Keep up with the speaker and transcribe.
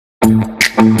We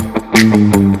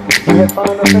have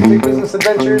found Authentic Business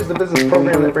Adventures, the business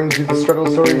program that brings you the struggle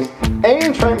stories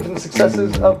and triumphant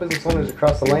successes of business owners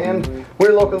across the land.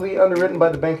 We're locally underwritten by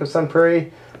the Bank of Sun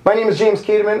Prairie. My name is James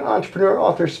Kademan, entrepreneur,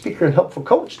 author, speaker, and helpful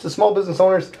coach to small business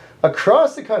owners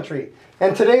across the country.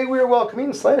 And today we are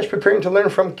welcoming / preparing to learn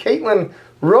from Caitlin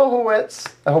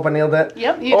Rohowitz. I hope I nailed that.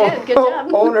 Yep, you did. Good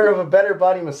job. Owner of A Better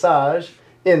Body Massage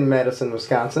in Madison,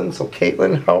 Wisconsin. So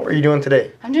Caitlin, how are you doing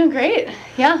today? I'm doing great.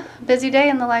 Yeah, busy day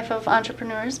in the life of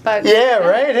entrepreneurs, but... Yeah,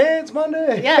 right? Hey, it's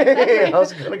Monday. Yeah, exactly. Hey,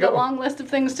 how's it going to go? The long list of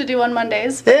things to do on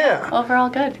Mondays. Yeah. Overall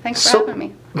good. Thanks for having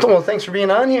me. Well, thanks for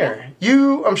being on here.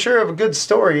 You, I'm sure, have a good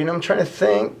story, and I'm trying to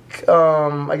think,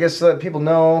 I guess so that people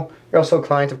know you're also a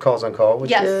client of Calls on Call. Which,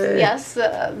 Yes,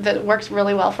 that works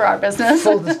really well for our business.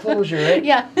 Full disclosure, right?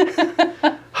 Yeah.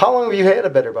 How long have you had A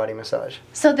Better Body Massage?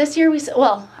 So this year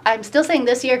I'm still saying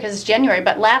this year because it's January,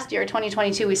 but last year,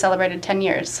 2022, we celebrated 10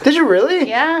 years. Did you really?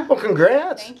 Yeah. Well,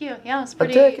 congrats. Thank you. Yeah, it was A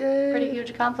pretty decade.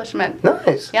 huge accomplishment.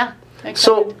 Nice. Yeah.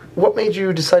 So, what made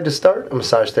you decide to start a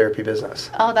massage therapy business?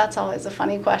 Oh, that's always a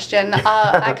funny question.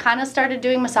 I kind of started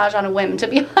doing massage on a whim, to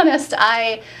be honest.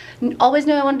 I always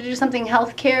knew I wanted to do something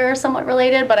healthcare, somewhat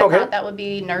related, but I thought that would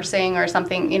be nursing or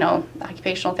something,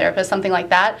 occupational therapist, something like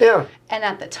that. Yeah. And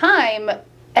at the time,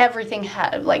 everything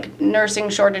had nursing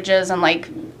shortages and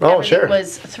everything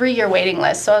was 3-year waiting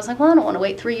list. So I was like, well, I don't want to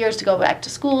wait 3 years to go back to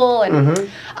school. And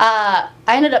I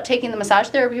ended up taking the massage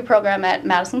therapy program at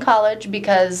Madison College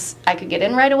because I could get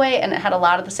in right away and it had a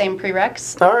lot of the same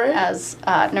prereqs as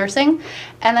nursing.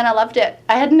 And then I loved it.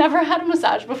 I had never had a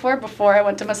massage before I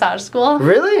went to massage school.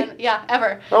 Really? And, yeah,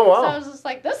 ever. Oh, wow. So I was just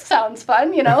like, this sounds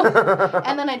fun,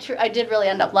 And then I did really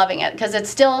end up loving it because it's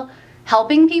still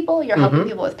helping people. You're helping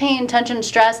people with pain, tension,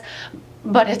 stress,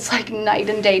 but it's like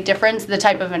night and day difference, the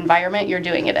type of environment you're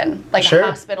doing it in. Like a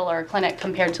hospital or a clinic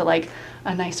compared to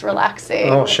a nice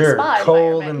relaxing spa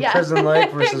cold and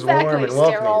prison-like versus exactly. warm and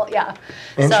sterile, welcoming.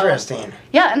 Interesting.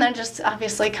 So, and then just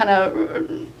obviously kind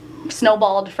of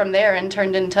snowballed from there and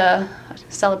turned into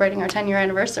celebrating our 10-year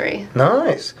anniversary.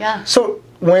 Nice. Yeah. So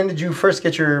when did you first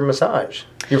get your massage?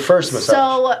 Your first massage?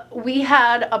 So we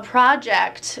had a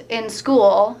project in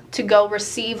school to go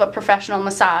receive a professional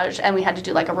massage, and we had to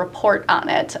do a report on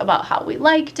it about how we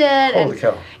liked it. Holy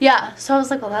cow. Yeah. So I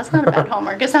was like, well, that's not a bad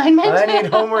homework assignment. I need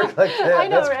homework like that. I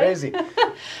know, that's right? crazy.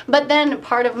 But then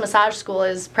part of massage school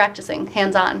is practicing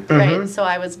hands-on, right? So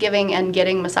I was giving and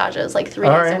getting massages 3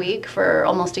 days a week for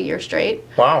almost a year straight.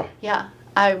 Wow. Yeah.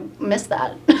 I miss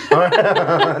that.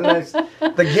 Nice.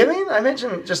 The giving? I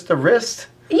mentioned just the wrist.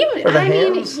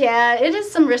 Hands? Yeah, it is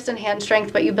some wrist and hand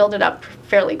strength, but you build it up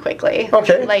fairly quickly.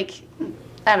 Okay.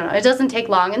 I don't know, it doesn't take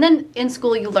long. And then in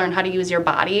school you learn how to use your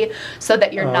body so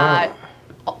that you're not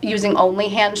using only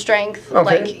hand strength.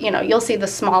 Okay. You'll see the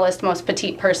smallest, most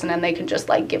petite person and they can just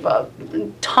give a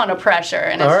ton of pressure.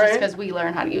 And it's just because we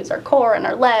learn how to use our core and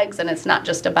our legs, and it's not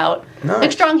just about...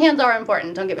 Nice. Strong hands are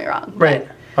important, don't get me wrong. Right.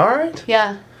 All right.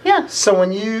 Yeah. Yeah. So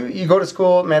when you go to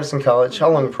school at Madison College,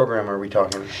 how long a program are we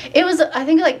talking? It was, I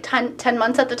think, 10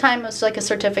 months at the time. It was a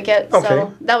certificate. Okay.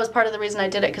 So that was part of the reason I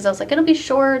did it, because I was like, it'll be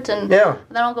short, and then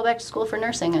I'll go back to school for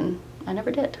nursing, and I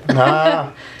never did.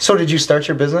 So did you start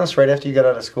your business right after you got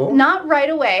out of school? Not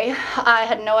right away. I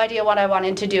had no idea what I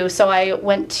wanted to do, so I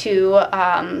went to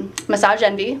Massage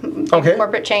Envy,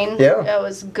 corporate chain. Yeah. It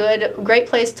was great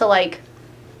place to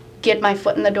get my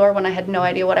foot in the door when I had no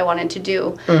idea what I wanted to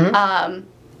do.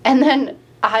 And then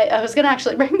I was going to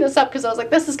actually bring this up because I was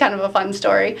like, this is kind of a fun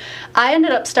story. I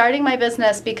ended up starting my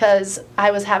business because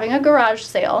I was having a garage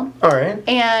sale. All right.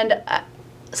 And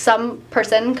some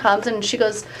person comes and she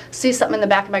goes, sees something in the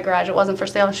back of my garage. It wasn't for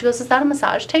sale. And she goes, is that a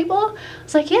massage table? I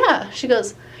was like, yeah. She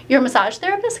goes, you're a massage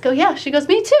therapist? I go, yeah. She goes,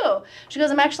 me too. She goes,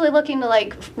 I'm actually looking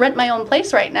to rent my own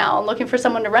place right now. I'm looking for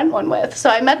someone to rent one with. So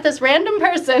I met this random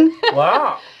person.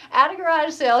 Wow. At a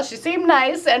garage sale. She seemed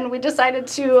nice, and we decided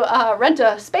to rent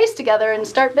a space together and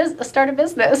start a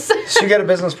business. So you got a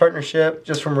business partnership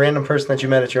just from a random person that you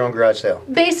met at your own garage sale?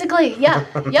 Basically, yeah.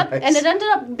 Yep. Nice. And it ended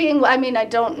up being, I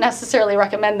don't necessarily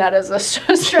recommend that as a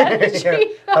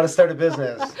strategy. How to start a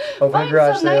busis. Open a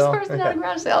garage sale. Nice person at a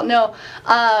garage sale. No.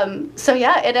 So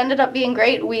yeah, it ended up being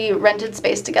great. We rented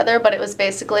space together, but it was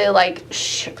basically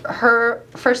her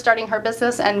first starting her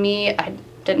business, and me, I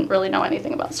didn't really know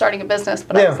anything about starting a business,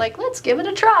 but I was like, let's give it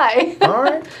a try. All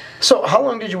right. So how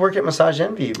long did you work at Massage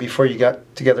Envy before you got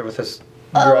together with this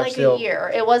garage sale? A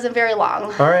year. It wasn't very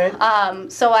long. All right.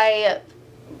 So I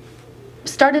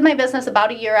started my business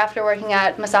about a year after working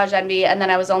at Massage Envy, and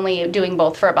then I was only doing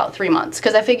both for about 3 months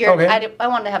because I figured I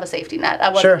wanted to have a safety net. I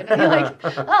wasn't going to be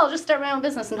like, oh, I'll just start my own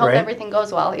business and hope everything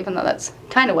goes well, even though that's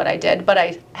kind of what I did. But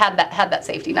I had that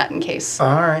safety net in case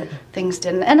things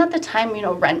didn't. And at the time,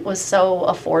 rent was so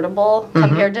affordable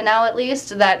compared to now, at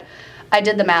least, that I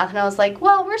did the math and I was like,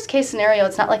 well, worst case scenario,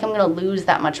 it's not like I'm going to lose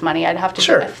that much money. I'd have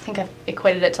to I think I've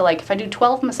equated it to like, if I do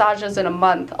 12 massages in a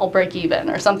month, I'll break even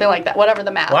or something like that, whatever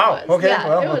the math was. Okay.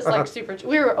 Yeah, it was like super,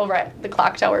 we were over at the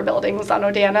Clock Tower buildings on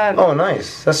Odana. And oh,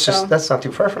 nice. That's not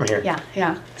too far from here.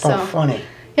 Yeah. So, funny.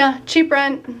 Yeah, cheap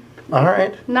rent. All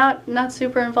right. Not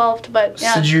super involved, but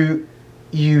yeah. So did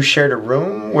you shared a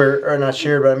room or not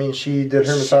shared, but I mean, she did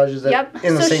her massages in the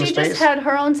same space? So she just had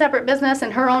her own separate business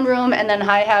in her own room, and then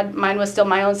mine was still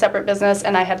my own separate business,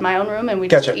 and I had my own room, and we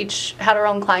just each had our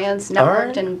own clients,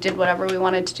 networked, and did whatever we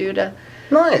wanted to do to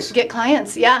get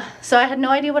clients. Yeah. So I had no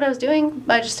idea what I was doing.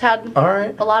 I just had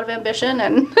a lot of ambition.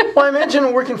 And well, I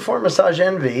imagine working for Massage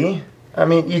Envy, I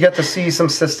mean, you got to see some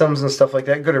systems and stuff like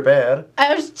that, good or bad.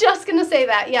 I was just going to say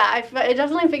that. Yeah, I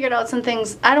definitely figured out some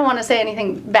things. I don't want to say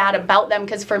anything bad about them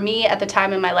because for me at the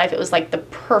time in my life, it was like the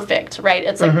perfect, right?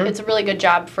 It's like it's a really good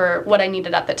job for what I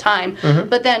needed at the time.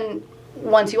 But then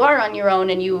once you are on your own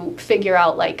and you figure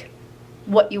out like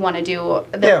what you want to do,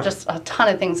 there are just a ton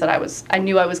of things that I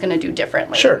knew I was going to do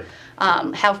differently. Sure.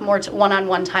 Have more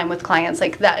one-on-one time with clients.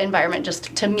 Like that environment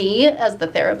just, to me, as the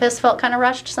therapist, felt kind of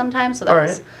rushed sometimes. So that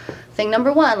was thing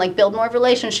number one, like build more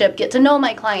relationship, get to know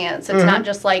my clients. It's not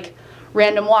just like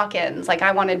random walk-ins. Like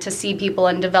I wanted to see people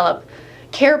and develop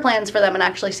care plans for them and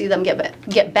actually see them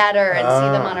get better and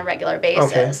see them on a regular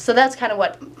basis. Okay. So that's kind of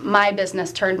what my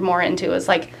business turned more into, is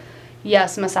like,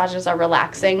 yes, massages are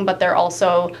relaxing, but they're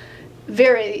also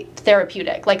very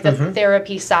therapeutic, like the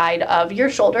therapy side of your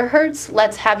shoulder hurts.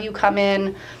 Let's have you come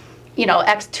in,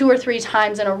 2 or 3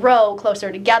 times in a row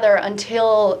closer together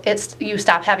until you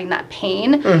stop having that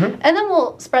pain. And then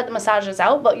we'll spread the massages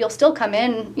out, but you'll still come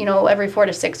in, every 4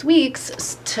 to 6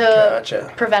 weeks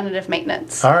to preventative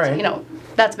maintenance. All right.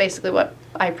 That's basically what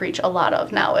I preach a lot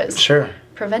of now is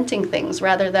preventing things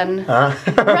rather than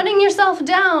running yourself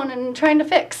down and trying to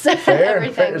fix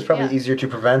everything. Fair. It's probably easier to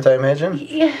prevent, I imagine.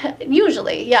 Yeah,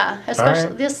 usually, yeah.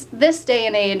 Especially this day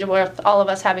and age with all of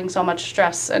us having so much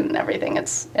stress and everything,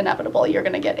 it's inevitable. You're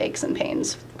going to get aches and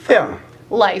pains from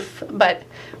life, but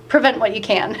prevent what you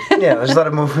can. Yeah, there's a lot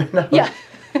of movement. I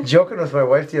was joking with my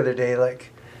wife the other day,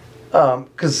 like,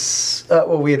 because,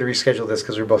 we had to reschedule this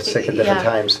because we were both sick at different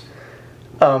times.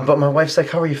 But my wife's like,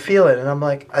 how are you feeling? And I'm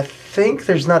like, I think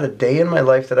there's not a day in my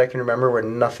life that I can remember where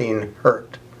nothing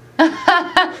hurt.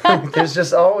 There's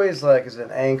just always like, is it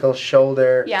an ankle,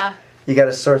 shoulder? Yeah. You got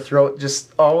a sore throat,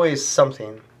 just always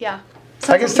something. Yeah.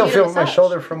 I can still feel my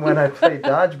shoulder from when I played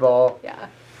dodgeball. Yeah.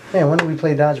 Man, when did we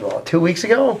play dodgeball? 2 weeks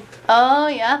ago? Oh,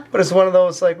 yeah. But it's one of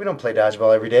those, like, we don't play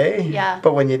dodgeball every day. Yeah.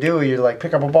 But when you do, you're like,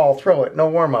 pick up a ball, throw it, no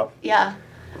warm-up. Yeah.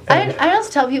 I also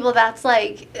tell people that's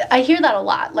like, I hear that a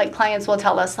lot. Like clients will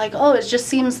tell us like, oh, it just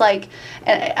seems like,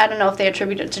 and I don't know if they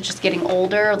attribute it to just getting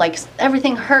older, like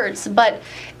everything hurts. But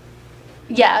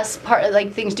yes,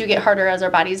 like things do get harder as our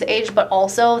bodies age, but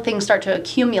also things start to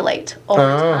accumulate over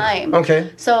time.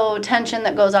 Okay. So tension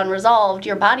that goes unresolved,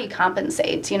 your body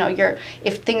compensates.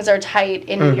 If things are tight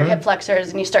in your hip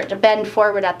flexors and you start to bend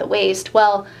forward at the waist,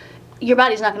 well, your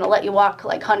body's not going to let you walk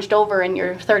like hunched over in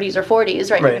your 30s or 40s,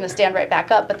 right? You're going to stand right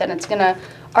back up, but then it's going to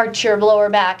arch your lower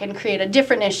back and create a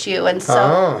different issue. And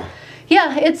so,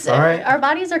 it's our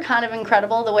bodies are kind of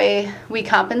incredible the way we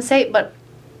compensate, but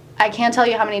I can't tell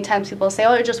you how many times people say,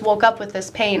 oh, I just woke up with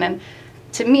this pain. And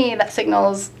to me, that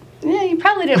signals, you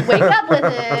probably didn't wake up with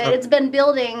it. It's been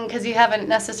building because you haven't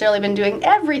necessarily been doing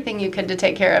everything you could to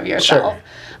take care of yourself. Sure.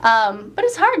 But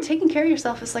it's hard. Taking care of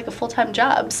yourself is like a full-time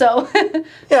job. So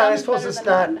I suppose it's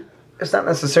not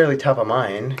necessarily top of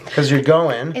mind because you're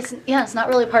going. It's not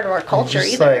really part of our culture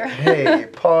just either. Like, hey,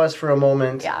 pause for a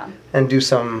moment and do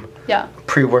some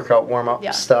pre-workout warm-up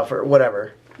stuff or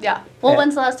whatever. Yeah. Well,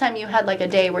 when's the last time you had like a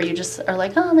day where you just are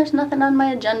like, oh, there's nothing on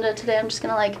my agenda today. I'm just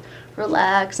going to like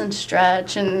relax and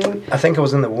stretch and... I think it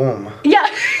was in the womb. Yeah.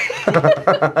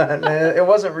 It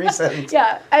wasn't recent.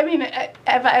 Yeah. I mean,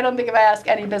 I don't think if I ask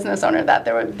any business owner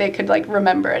that, they could like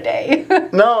remember a day.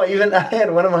 No, even I had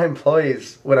one of my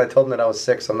employees, when I told them that I was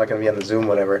sick, so I'm not going to be on the Zoom,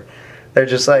 whatever, they're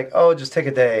just like, oh, just take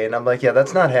a day. And I'm like, yeah,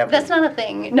 that's not happening. That's not a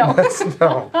thing. No.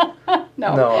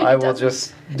 No, I will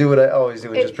just do what I always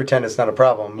do and just pretend it's not a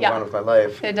problem. Move on with my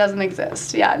life. It doesn't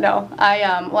exist. Yeah, no.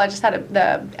 I just had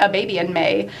a baby in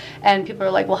May, and people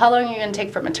were like, well, how long are you going to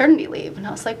take for maternity leave? And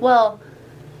I was like, well,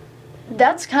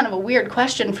 that's kind of a weird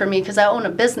question for me because I own a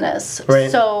business.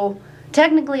 Right. So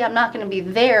technically I'm not going to be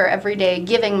there every day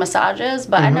giving massages,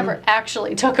 but I never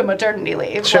actually took a maternity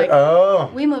leave. Sure.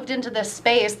 Like, we moved into this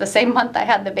space the same month I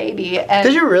had the baby. And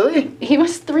did you really? He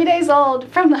was 3 days old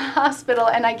from the hospital,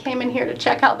 and I came in here to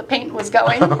check how the paint was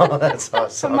going. Oh, that's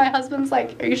awesome. So my husband's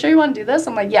like, "Are you sure you want to do this?"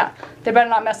 I'm like, "Yeah, they better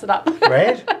not mess it up."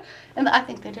 Right? And I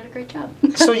think they did a great job.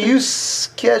 So you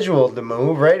scheduled the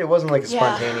move, right? It wasn't like a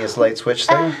spontaneous light switch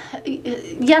thing?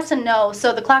 Yes and no.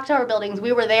 So the clock tower buildings,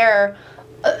 we were there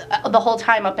the whole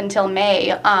time up until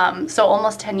May, so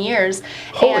almost 10 years.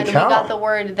 Holy cow. We got the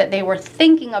word that they were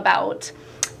thinking about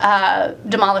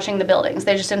demolishing the buildings.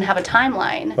 They just didn't have a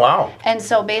timeline. Wow. And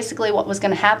so basically what was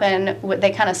going to happen, they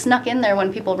kind of snuck in there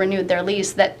when people renewed their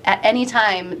lease that at any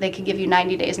time they could give you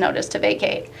 90 days notice to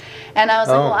vacate. And I was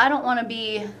like, well, I don't want to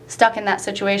be stuck in that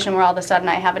situation where all of a sudden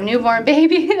I have a newborn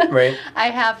baby. Right.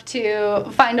 I have to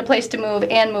find a place to move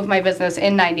and move my business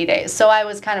in 90 days. So I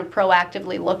was kind of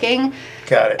proactively looking.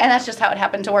 Got it. And that's just how it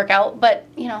happened to work out. But,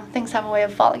 you know, things have a way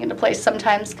of falling into place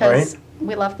sometimes because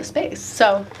we love the space.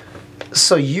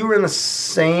 So you were in the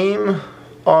same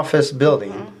office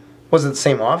building. Was it the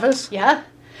same office? Yeah.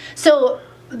 So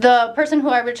the person who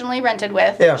I originally rented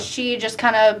with, she just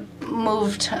kind of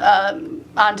moved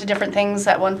on to different things.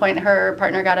 At one point, her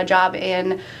partner got a job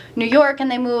in New York,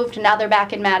 and they moved. Now they're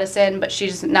back in Madison, but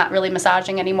she's not really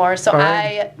massaging anymore. So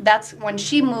that's when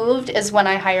she moved is when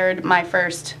I hired my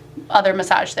first other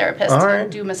massage therapist to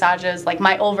do massages, like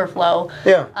my overflow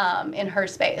in her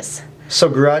space. So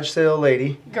garage sale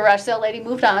lady. Garage sale lady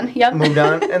moved on. Yep. Moved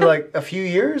on in like a few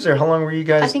years, or how long were you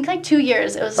guys? I think like 2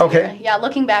 years. It was yeah.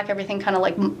 Looking back, everything kind of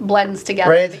like blends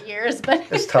together the years, but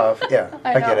it's tough. Yeah,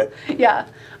 I get it. Yeah,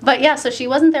 but yeah, so she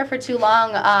wasn't there for too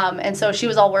long, and so she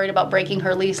was all worried about breaking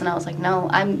her lease, and I was like, no,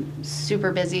 I'm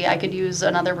super busy. I could use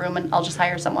another room, and I'll just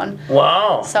hire someone.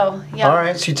 Wow. So yeah. All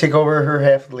right, so you take over her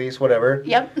half of the lease, whatever.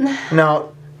 Yep. Now,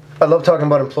 I love talking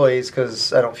about employees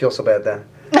because I don't feel so bad then.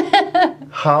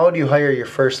 How do you hire your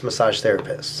first massage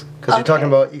therapist? Because you're talking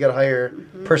about you got to hire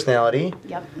personality,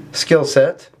 skill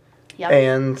set,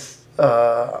 and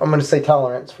I'm going to say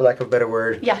tolerance, for lack of a better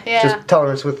word. Yeah. Just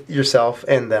tolerance with yourself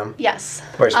and them. Yes.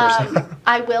 Vice versa.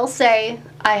 I will say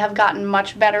I have gotten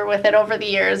much better with it over the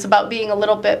years about being a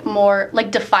little bit more,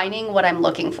 like, defining what I'm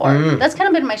looking for. That's kind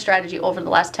of been my strategy over the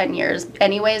last 10 years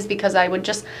anyways, because I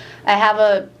have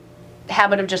a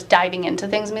habit of just diving into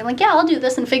things and being like, yeah, I'll do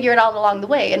this and figure it out along the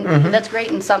way. And that's great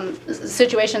in some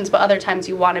situations, but other times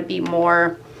you want to be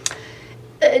more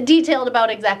detailed about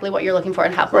exactly what you're looking for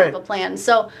and have more of a plan.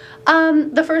 So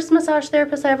the first massage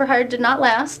therapist I ever hired did not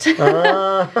last. She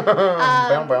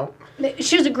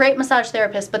was a great massage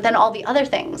therapist, but then all the other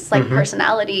things like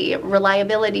personality,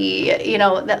 reliability, you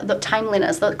know, the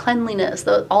timeliness, the cleanliness,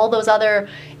 all those other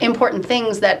important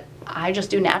things that I just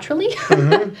do naturally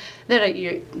that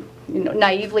you know,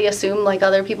 naively assume like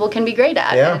other people can be great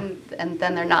at, and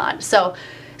then they're not. So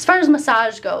as far as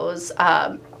massage goes,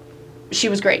 she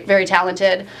was great, very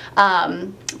talented.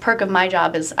 Perk of my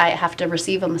job is I have to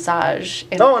receive a massage.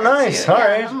 Nice. All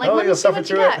right. I'm like, you'll suffer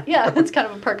through it. Yeah, that's kind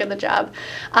of a perk of the job.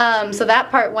 So that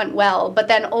part went well. But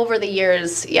then over the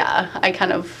years, I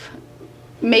kind of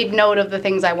made note of the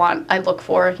things I look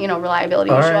for, you know,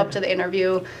 reliability. You show up to the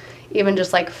interview, even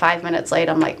just like 5 minutes late,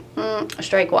 I'm like,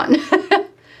 strike one.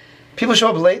 People show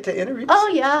up late to interviews? Oh,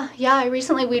 yeah.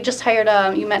 We just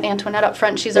hired, you met Antoinette up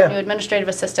front. She's our new administrative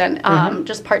assistant,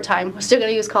 just part-time. We're still going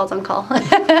to use calls on call.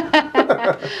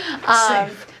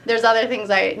 There's other things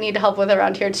I need help with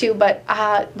around here, too. But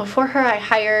before her, I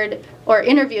hired or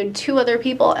interviewed 2 other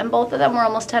people, and both of them were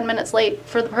almost 10 minutes late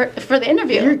for the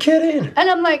interview. You're kidding. And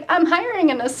I'm like, I'm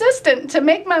hiring an assistant to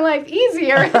make my life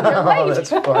easier. You're late. That's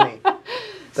funny.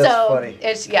 That's funny.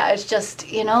 It's just,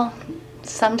 you know,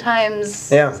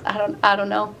 sometimes I don't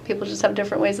know. People just have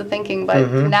different ways of thinking,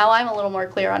 but now I'm a little more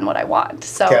clear on what I want.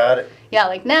 So got it. Yeah,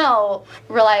 like now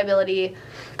reliability,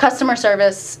 customer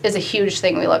service is a huge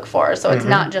thing we look for. So it's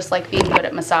not just like being good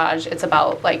at massage. It's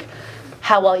about like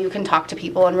how well you can talk to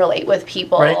people and relate with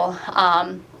people.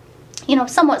 Right. You know,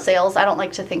 somewhat sales. I don't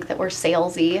like to think that we're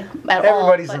salesy at all.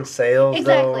 Everybody's in sales,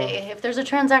 exactly. though. If there's a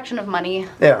transaction of money.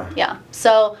 Yeah.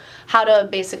 So how to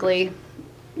basically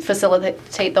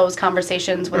facilitate those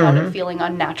conversations without it feeling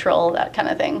unnatural, that kind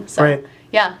of thing. So,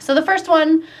 yeah. So the first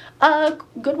one,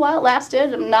 good while it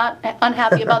lasted. I'm not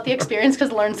unhappy about the experience because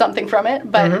I learned something from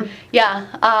it. But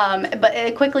but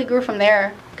it quickly grew from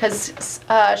there because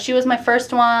she was my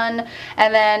first one,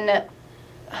 and then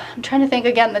I'm trying to think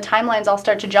again. The timelines all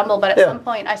start to jumble, but at some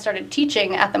point I started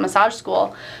teaching at the massage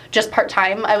school, just part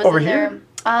time. I was over in here.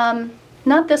 there.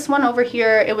 not this one over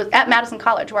here. It was at Madison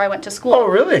College where I went to school. Oh,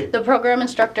 really? The program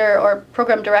instructor or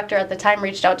program director at the time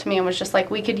reached out to me and was just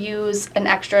like, we could use an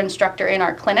extra instructor in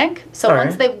our clinic. So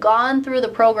once they've gone through the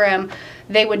program,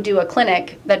 they would do a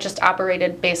clinic that just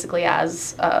operated basically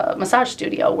as a massage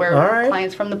studio where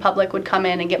clients from the public would come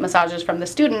in and get massages from the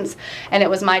students. And it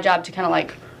was my job to kind of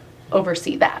like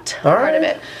oversee that part of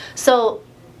it. So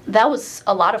that was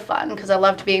a lot of fun because I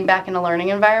loved being back in a learning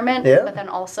environment. Yeah. But then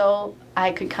also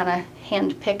I could kind of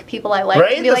hand pick people I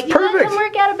liked and be like, you want to come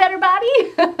work at a better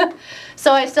body?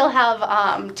 So I still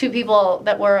have 2 people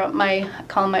that were I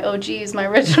call them my OGs, my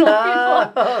original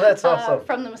people. Oh, that's awesome.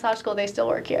 From the massage school, they still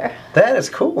work here. That is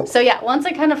cool. So yeah, once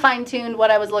I kind of fine-tuned what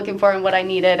I was looking for and what I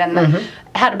needed and then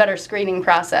had a better screening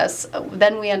process,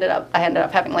 then I ended up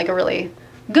having like a really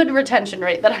good retention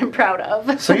rate that I'm proud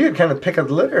of. So you kind of pick up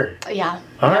the litter. Yeah.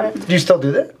 All right. Do you still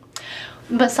do that?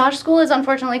 Massage school is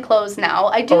unfortunately closed now.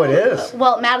 I do. Oh, it is?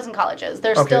 Well, Madison College is.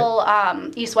 There's still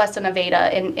East, West, and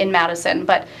Aveda in Madison,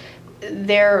 but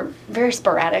they're very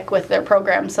sporadic with their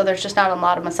programs, so there's just not a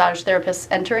lot of massage therapists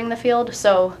entering the field.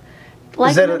 So,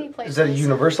 like many places. Is that a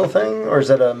universal thing, or is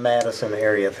that a Madison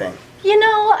area thing? You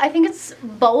know, I think it's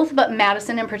both, but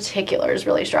Madison in particular is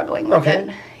really struggling with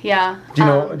it. Yeah. Do you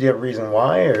have a reason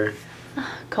why, or?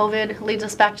 COVID leads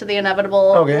us back to the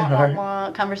inevitable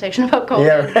conversation about COVID.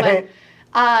 Yeah, right.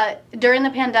 But, during the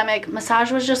pandemic,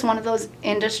 massage was just one of those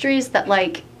industries that,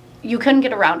 like, you couldn't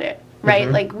get around it, right?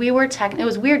 Like, it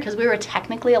was weird because we were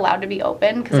technically allowed to be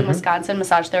open because in Wisconsin,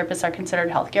 massage therapists are considered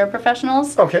healthcare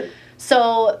professionals. Okay.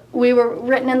 So we were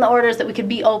written in the orders that we could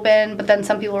be open, but then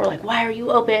some people were like, why are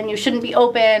you open? You shouldn't be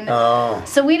open. Oh.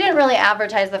 So we didn't really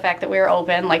advertise the fact that we were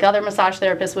open. Like other massage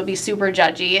therapists would be super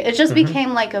judgy. It just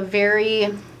became like a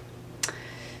very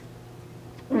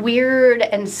weird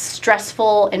and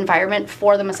stressful environment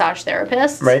for the massage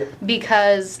therapists. Right.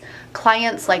 Because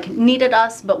clients like needed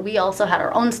us, but we also had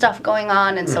our own stuff going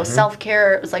on. And so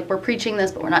self-care, it was like, we're preaching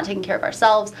this, but we're not taking care of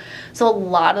ourselves. So a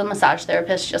lot of the massage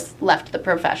therapists just left the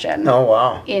profession. Oh,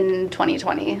 wow. In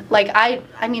 2020. Like, I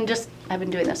mean, I've been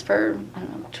doing this for,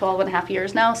 12 and a half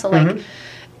years now. So like,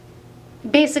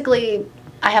 basically,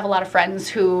 I have a lot of friends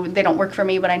who, they don't work for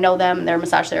me, but I know them. They're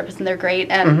massage therapists and they're great.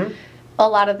 And a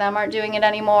lot of them aren't doing it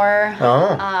anymore.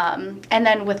 Oh. And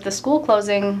then with the school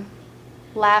closing,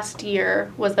 last year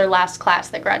was their last class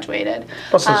that graduated.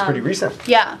 Oh, so it's pretty recent.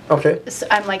 Yeah. Okay. So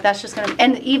I'm like, that's just gonna,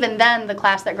 and even then the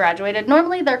class that graduated,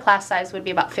 normally their class size would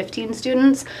be about 15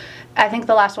 students. I think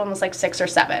the last one was like 6 or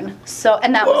 7. So,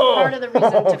 and that was part of the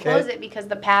reason to close it, because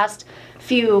the past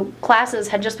few classes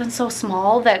had just been so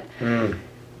small that,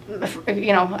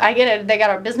 I get it, they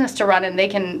got a business to run and they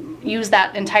can use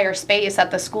that entire space at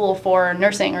the school for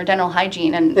nursing or dental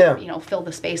hygiene and, fill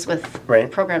the space with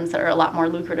programs that are a lot more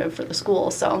lucrative for the school.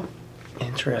 So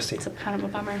interesting. It's kind of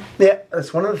a bummer. Yeah,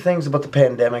 that's one of the things about the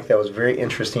pandemic that was very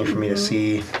interesting for me to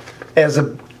see as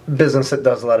a business that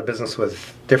does a lot of business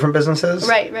with different businesses.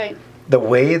 Right. The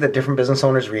way that different business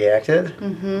owners reacted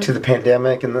to the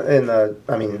pandemic and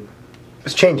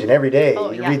it's changing every day.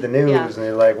 You read the news and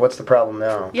you're like, what's the problem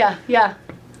now? Yeah.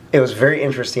 It was very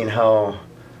interesting how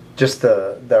just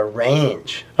the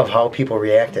range of how people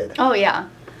reacted. Oh, yeah.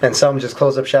 And some just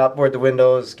close up shop, board the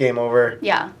windows, game over.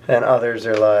 Yeah. And others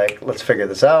are like, let's figure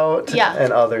this out. Yeah.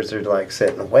 And others are like,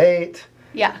 sit and wait.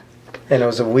 Yeah. And it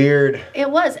was a weird... It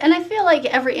was. And I feel like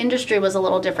every industry was a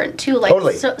little different, too. Like,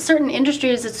 totally. Certain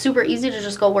industries, it's super easy to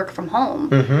just go work from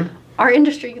home. Our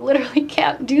industry literally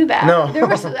can't do that. No.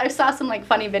 I saw some like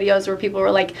funny videos where people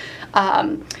were like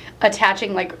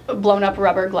attaching like blown up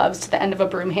rubber gloves to the end of a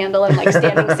broom handle and like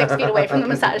standing 6 feet away from the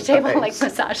massage table, like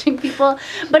massaging people.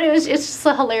 But it's just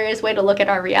a hilarious way to look at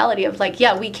our reality of like,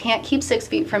 yeah, we can't keep 6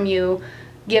 feet from you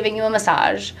giving you a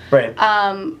massage. Right.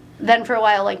 Then for a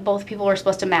while, like, both people were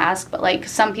supposed to mask, but, like,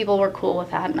 some people were cool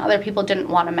with that and other people didn't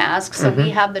want to mask. So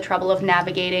we have the trouble of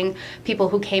navigating people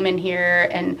who came in here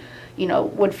and,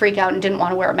 would freak out and didn't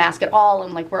want to wear a mask at all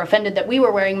and, like, were offended that we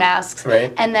were wearing masks.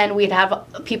 Right. And then we'd have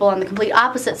people on the complete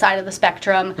opposite side of the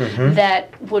spectrum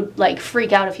that would, like,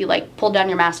 freak out if you, like, pulled down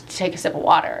your mask to take a sip of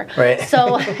water. Right.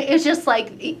 So it's just,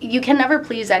 like, you can never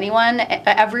please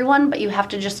everyone, but you have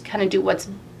to just kind of do what's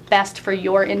best for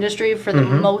your industry for the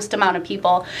most amount of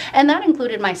people. And that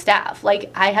included my staff. Like,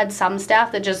 I had some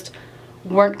staff that just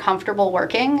weren't comfortable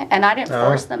working, and I didn't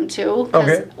force them to,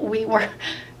 because we were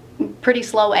pretty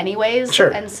slow anyways.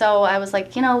 Sure. And so I was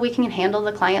like, we can handle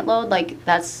the client load. Like,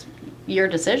 that's your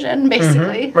decision,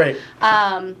 basically. Right.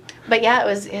 But yeah,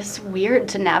 it's weird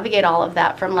to navigate all of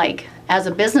that from, like, as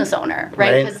a business owner,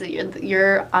 right? Because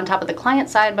you're on top of the client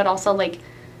side, but also, like,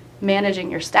 managing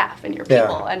your staff and your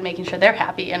people and making sure they're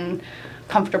happy and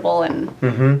comfortable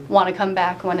and want to come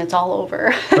back when it's all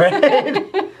over. Right.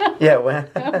 Yeah.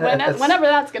 Whenever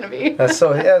that's going to be.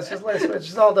 So yeah, it's just light switch.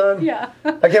 It's all done. Yeah.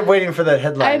 I kept waiting for that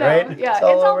headline. I know. Right. Yeah. It's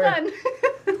all done.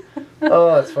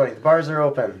 Oh, that's funny. The bars are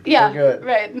open. Yeah. We're good.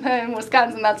 Right. In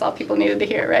Wisconsin, that's all people needed to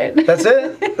hear. Right. That's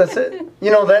it. That's it.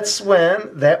 You know, that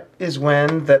is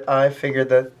when I figured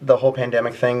that the whole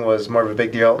pandemic thing was more of a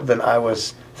big deal than I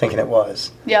was thinking it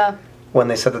was. Yeah. When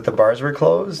they said that the bars were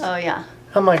closed. Oh yeah.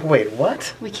 I'm like, wait,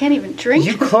 what? We can't even drink.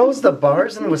 You closed the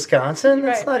bars in Wisconsin?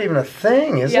 That's not even a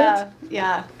thing, is it?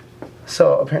 Yeah.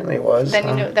 So apparently it was.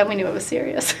 Then we knew it was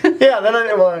serious. Yeah. Then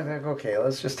I was like, okay,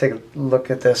 let's just take a look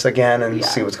at this again and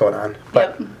see what's going on.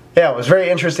 But yeah, it was very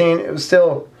interesting. It was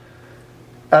still,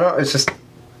 I don't know. It's just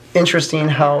interesting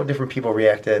how different people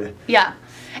reacted. Yeah.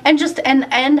 And just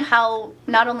and how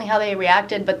not only how they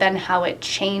reacted, but then how it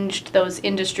changed those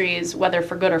industries, whether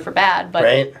for good or for bad,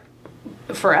 but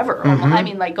forever. I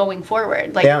mean, like going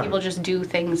forward, like people just do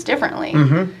things differently.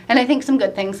 And I think some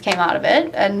good things came out of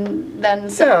it, and then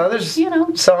some, there's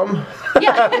some.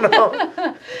 Yeah.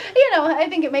 I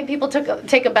think it made people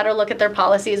take a better look at their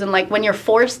policies, and like when you're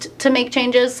forced to make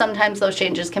changes, sometimes those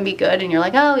changes can be good, and you're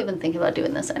like, oh, we've been thinking about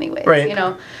doing this anyways.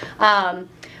 Right.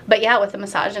 But yeah, with the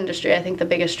massage industry, I think the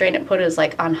biggest strain it put is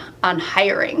like on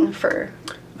hiring for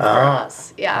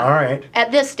us. Yeah. All right.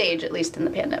 At this stage, at least in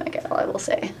the pandemic, I will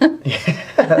say. Yeah,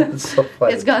 that's so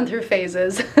funny. It's gone through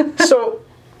phases. So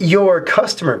your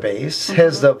customer base,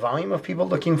 has the volume of people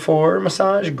looking for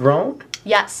massage grown?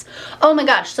 Yes. Oh my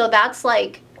gosh. So that's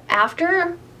like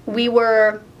after we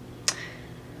were,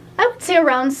 I would say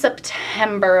around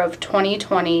September of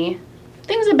 2020.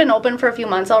 Things had been open for a few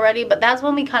months already, but that's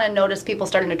when we kind of noticed people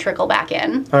starting to trickle back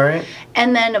in. All right.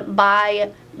 And then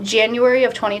by January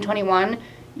of 2021,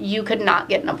 you could not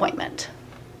get an appointment.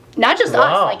 Not just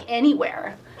us, like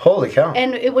anywhere. Holy cow.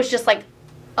 And it was just like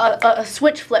a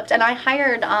switch flipped. And I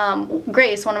hired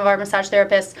Grace, one of our massage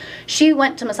therapists. She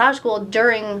went to massage school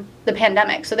during the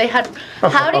pandemic. So they had,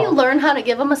 how do you learn how to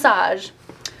give a massage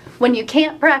when you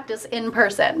can't practice in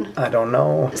person? I don't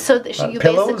know. So you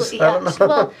pillows? basically,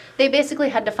 well, they basically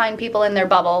had to find people in their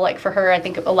bubble. Like for her, I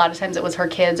think a lot of times it was her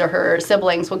kids or her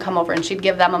siblings would come over and she'd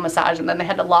give them a massage, and then they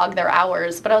had to log their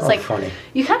hours. But I was funny.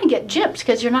 You kind of get gypped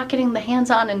because you're not getting the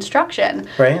hands-on instruction.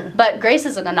 Right. But Grace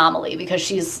is an anomaly because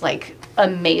she's like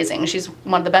amazing. She's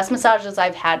one of the best massages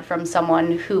I've had from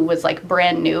someone who was like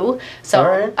brand new.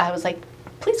 So I was like,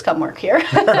 please come work here.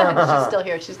 She's still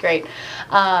here. She's great.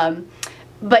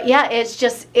 But yeah, it's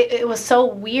just, it was so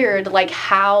weird, like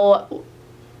how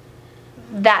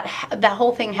that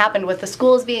whole thing happened with the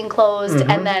schools being closed.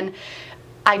 And then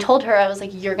I told her, I was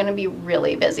like, you're going to be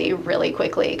really busy really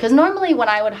quickly. Because normally when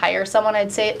I would hire someone,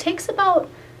 I'd say it takes about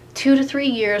 2 to 3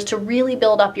 years to really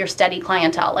build up your steady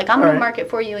clientele. Like I'm going to market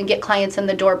for you and get clients in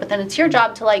the door, but then it's your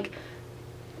job to like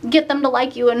get them to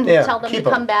like you and tell them to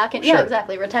come back. And yeah,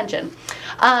 exactly, retention.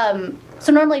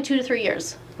 So normally 2 to 3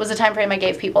 years was the time frame I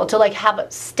gave people to like have a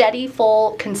steady,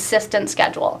 full, consistent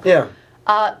schedule. Yeah.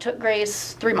 Took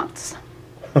Grace 3 months.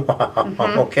 Wow.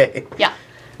 Okay. Yeah.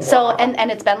 So and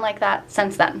it's been like that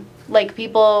since then. Like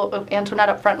people, Antoinette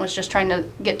up front was just trying to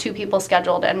get 2 people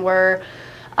scheduled, and we're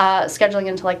scheduling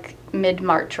into like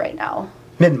mid-March right now.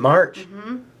 Mid-March?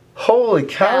 Holy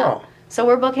cow. Yeah. So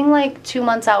we're booking like 2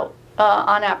 months out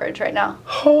on average right now.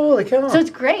 Holy cow. So it's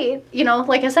great.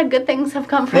 Like I said, good things have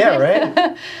come from it. Yeah,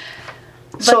 right?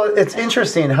 So it's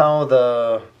interesting how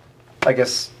the, I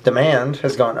guess, demand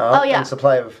has gone up and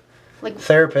supply of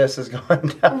therapists has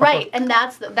gone down. Right, and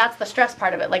that's the stress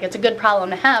part of it. Like, it's a good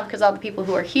problem to have because all the people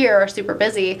who are here are super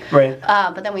busy. Right.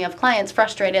 But then we have clients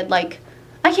frustrated, like,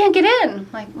 I can't get in.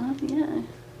 Like, well, yeah,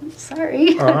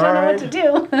 sorry. I don't know what to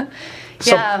do.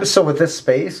 Yeah. So with this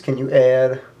space, can you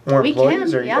add more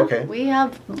employees? We can, We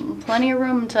have plenty of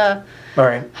room to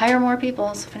hire more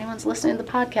people. So if anyone's listening to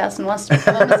the podcast and wants to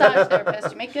become a massage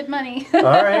therapist, you make good money. All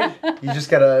right. You just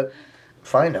got to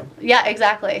find them. Yeah,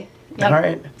 exactly. Yep. All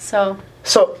right. So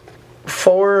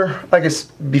I guess,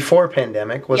 before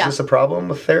pandemic, was this a problem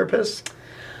with therapists?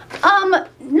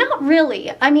 Not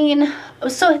really. I mean,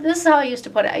 so this is how I used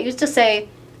to put it. I used to say,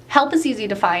 help is easy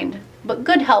to find, but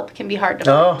good help can be hard to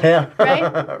find. Oh, yeah.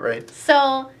 Right? Right.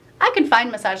 So I could find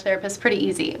massage therapists pretty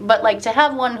easy, but like to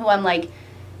have one who I'm like,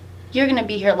 you're going to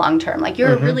be here long term. Like,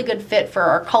 you're a really good fit for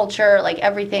our culture, like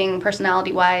everything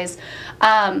personality wise.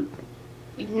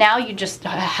 Now you just,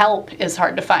 help is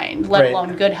hard to find, let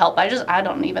alone good help. I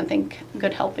don't even think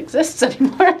good help exists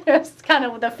anymore. It's kind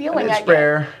of the feeling I get. It's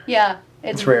rare. Yeah.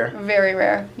 It's rare. Very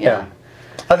rare. Yeah.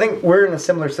 I think we're in a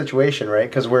similar situation, right?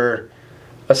 Because we're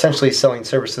essentially selling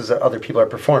services that other people are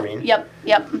performing. Yep.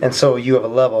 And so you have a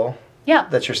level Yeah.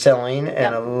 that you're selling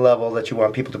and Yep. a level that you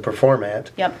want people to perform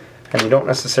at. Yep. And you don't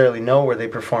necessarily know where they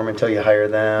perform until you hire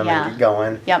them Yeah. and get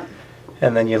going. Yep.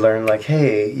 And then you learn like,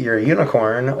 hey, you're a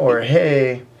unicorn, or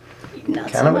hey,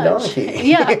 Not kind so of a much. donkey.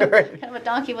 Yeah. Right. Kind of a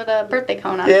donkey with a birthday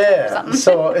cone on it or Yeah. something.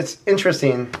 So it's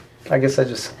interesting. I guess I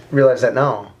just realized that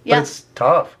now. Yeah. But it's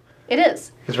tough. It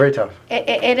is. It's very tough.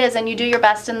 It is, and you do your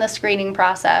best in the screening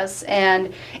process,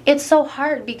 and it's so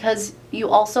hard because you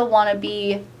also want to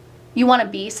be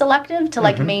selective to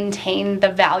like maintain the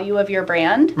value of your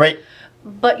brand, Right.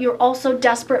 but you're also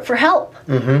desperate for help.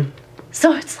 Mm-hmm.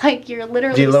 So it's like you're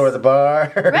literally Do you lower the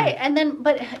bar? right, and then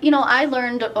but I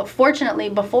learned fortunately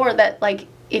before that like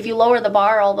if you lower the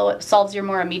bar, although it solves your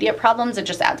more immediate problems, it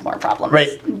just adds more problems.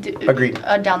 Right. Agreed.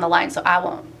 Down the line, so I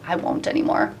won't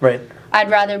anymore. Right. I'd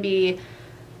rather be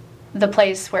the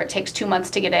place where it takes 2 months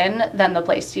to get in than the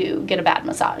place you get a bad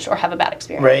massage or have a bad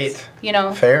experience. Right. You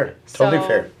know? Fair. Totally So,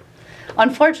 fair.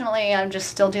 Unfortunately, I'm just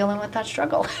still dealing with that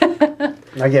struggle.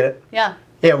 I get it. Yeah.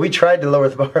 Yeah, we tried to lower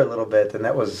the bar a little bit, and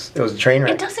it was a train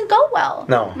wreck. It doesn't go well.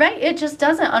 No. Right? It just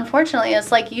doesn't. Unfortunately,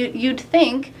 it's like you'd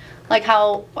think, like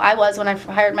how I was when I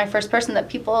hired my first person, that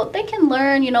people, they can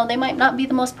learn, they might not be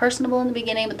the most personable in the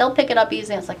beginning, but they'll pick it up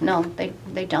easy. It's like, no,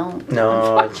 they don't.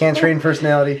 No, you can't train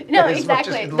personality. No, as much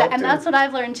as exactly. you'd love And to. that's what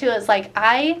I've learned too, is like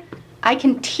I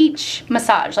can teach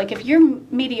massage. Like if you're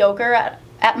mediocre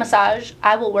at massage,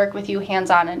 I will work with you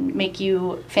hands-on and make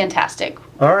you fantastic.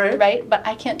 All right. Right? But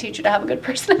I can't teach you to have a good No.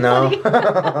 personality.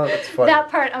 That's funny. That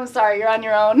part, I'm sorry, you're on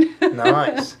your own.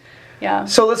 Nice. Yeah.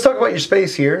 So let's talk about your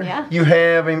space here. Yeah. You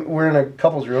have, we're in a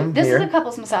couple's room This here. is a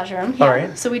couples massage room. All Yeah.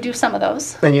 right. So we do some of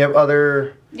those. Then you have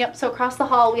other... Yep. So across the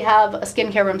hall we have a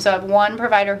skincare room. So I have one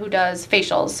provider who does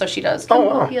facials. So she does Oh,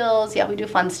 chemical wow. peels. Yeah, we do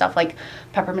fun stuff like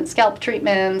peppermint scalp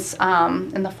treatments.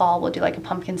 In the fall we'll do like a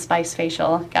pumpkin spice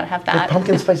facial. Gotta have that. With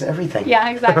pumpkin spice everything. Yeah,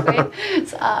 exactly.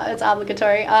 It's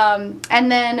obligatory. And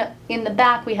then in the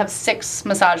back we have 6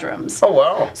 massage rooms. Oh,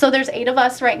 wow. So there's 8 of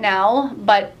us right now,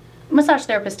 but massage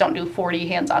therapists don't do 40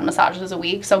 hands-on massages a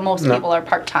week. So most No. people are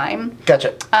part-time.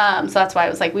 Gotcha. So that's why I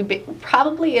was like,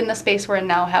 probably in the space we're in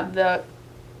now have the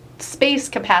space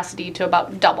capacity to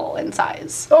about double in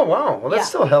size. Oh, wow. Well, that's Yeah.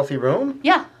 still a healthy room.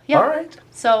 Yeah, yeah. All right.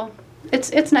 So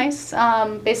it's nice.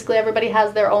 Basically, everybody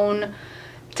has their own.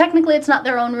 Technically, it's not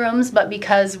their own rooms, but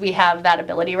because we have that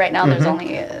ability right now, there's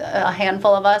only a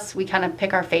handful of us. We kind of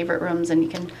pick our favorite rooms, and you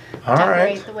can All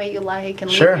decorate right. the way you like,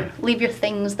 and Sure. leave your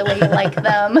things the way you like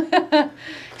them. Have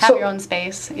So- your own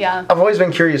space. Yeah. I've always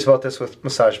been curious about this with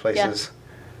massage places.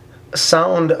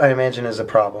 Sound, I imagine, is a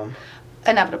problem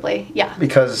Inevitably, yeah.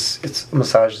 because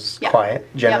massage is Yeah.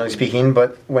 quiet, generally Yep. speaking,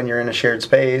 but when you're in a shared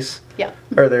space Yep.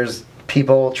 or there's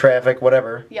people, traffic,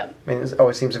 whatever. Yep. I mean, it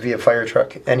always seems to be a fire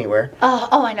truck anywhere.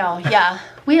 Oh, I know. Yeah.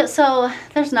 So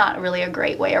there's not really a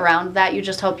great way around that. You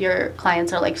just hope your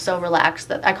clients are like so relaxed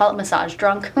that I call it massage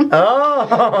drunk.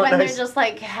 Oh, When nice. they're just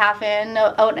like half in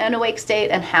an awake state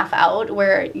and half out,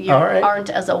 where you All right. aren't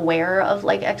as aware of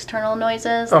like external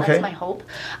noises. Okay. That's my hope.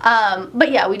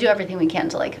 But yeah, we do everything we can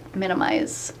to like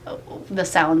minimize the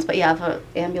sounds. But yeah, if an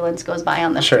ambulance goes by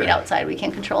on the Sure. street outside, we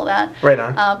can't control that. Right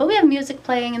on. But we have music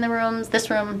playing in the rooms. This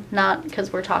room, not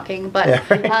because we're talking, but Yeah,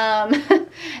 right.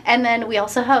 and then we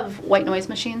also have white noise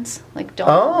machines, like don't.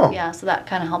 Oh. Yeah, so that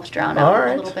kind of helps drown All out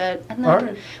right. a little bit. And All then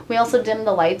right. we also dim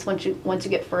the lights once you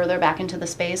get further back into the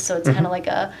space, so it's kind of like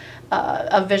a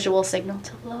visual signal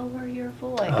to lower your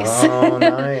voice. Oh,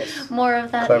 nice. More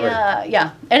of that. Clever.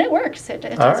 Yeah, and it works. It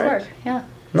All does right. work. Yeah.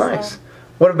 Nice. So-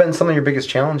 What have been some of your biggest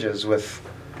challenges with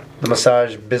the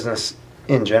massage business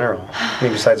in general? I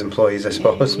mean, besides employees, I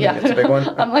suppose. Yeah, That's a big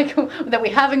one. I'm like that we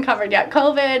haven't covered yet.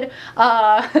 COVID,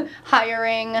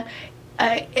 hiring.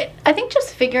 I think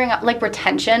just figuring out like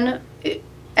retention.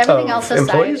 Everything Of else aside.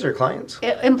 employees or clients?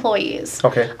 Employees.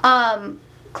 Okay.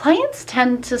 Clients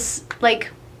tend to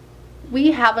we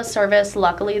have a service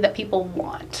luckily that people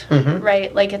want,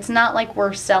 right? Like it's not like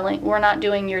we're not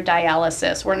doing your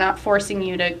dialysis. We're not forcing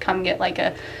you to come get like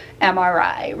a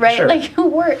MRI, right? Sure. Like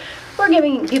we're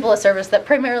giving people a service that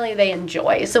primarily they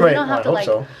enjoy. So we Right, don't have well, I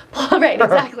to hope like right,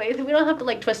 exactly. We don't have to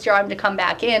like twist your arm to come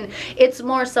back in. It's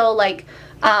more so like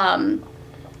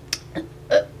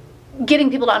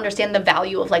getting people to understand the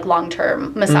value of like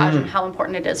long-term massage and how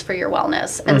important it is for your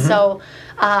wellness. And so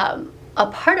a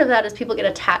part of that is people get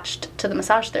attached to the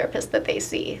massage therapist that they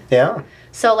see. Yeah.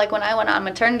 So like when I went on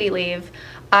maternity leave,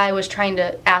 I was trying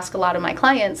to ask a lot of my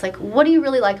clients, like, what do you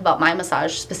really like about my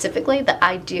massage specifically that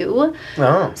I do?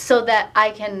 Oh. So that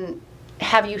I can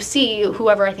have you see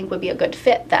whoever I think would be a good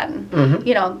fit then.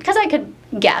 Because I could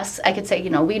guess, I could say,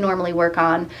 we normally work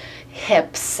on,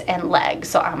 hips and legs,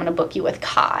 so I'm going to book you with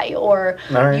Kai, or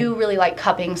you really like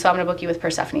cupping, so I'm going to book you with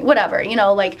Persephone, whatever, you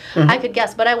know, like I could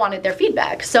guess, but I wanted their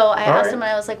feedback. So I asked them, and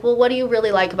I was like, well, what do you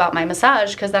really like about my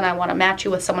massage? Because then I want to match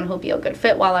you with someone who'll be a good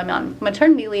fit while I'm on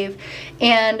maternity leave.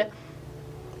 And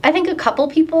I think a couple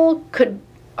people could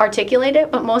articulate it,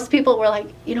 but most people were like,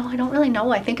 you know, I don't really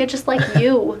know. I think I just like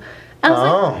you. I was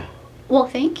like, well,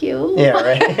 thank you. Yeah,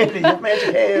 right. You have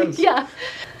magic hands. Yeah.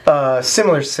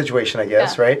 Similar situation, I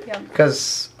guess, right? Yeah.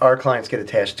 Because our clients get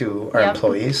attached to our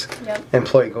employees. Yep.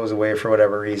 Employee goes away for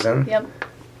whatever reason. Yep.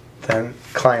 Then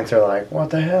clients are like, what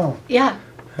the hell? Yeah.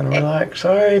 And we're like,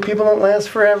 sorry, people don't last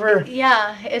forever.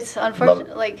 Yeah, it's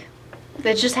unfortunate. Like,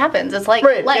 it just happens. It's like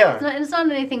life. Yeah. It's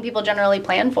not anything people generally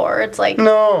plan for. It's like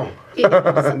no.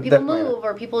 Some people move,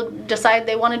 or people decide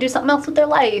they want to do something else with their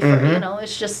life. Or, you know,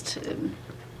 it's just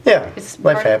it's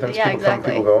life happens. Yeah, people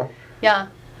exactly. come, people go. Yeah.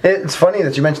 It's funny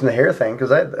that you mentioned the hair thing,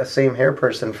 because I had the same hair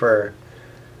person for,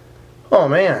 oh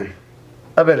man,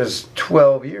 I bet it's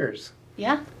 12 years.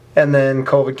 Yeah. And then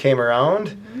COVID came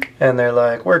around, and they're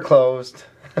like, we're closed,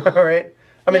 right?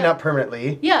 I mean, not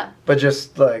permanently. Yeah. But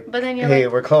just like, but then you're hey,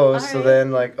 like, we're closed. right. So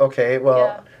then, like, okay,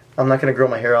 well, I'm not going to grow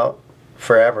my hair out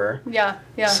forever. Yeah,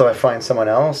 yeah. So I find someone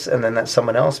else, and then that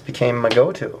someone else became my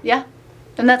go-to. Yeah.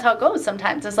 And that's how it goes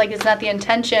sometimes. It's like, it's not the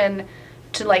intention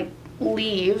to, like,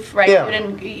 leave, right? Yeah.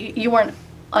 You weren't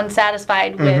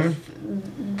unsatisfied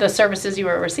with the services you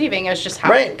were receiving. It was just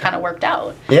how it kind of worked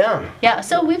out. Yeah. Yeah.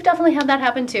 So we've definitely had that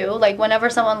happen too. Like, whenever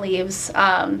someone leaves,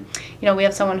 you know, we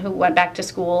have someone who went back to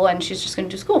school, and she's just going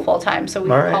to do school full time. So we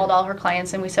called all her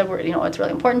clients, and we said, you know, it's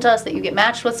really important to us that you get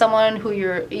matched with someone who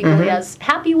you're equally as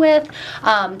happy with.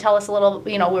 Tell us a little,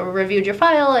 you know, we reviewed your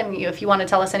file, and if you want to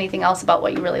tell us anything else about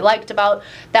what you really liked about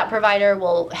that provider,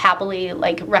 we'll happily,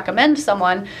 like, recommend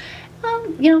someone.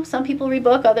 You know, some people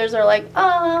rebook, others are like,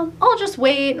 I'll just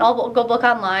wait, and I'll go book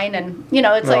online. And, you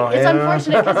know, it's like, it's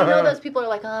unfortunate, because, you know, those people are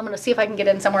like, I'm going to see if I can get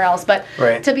in somewhere else. But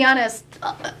to be honest,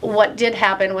 what did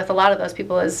happen with a lot of those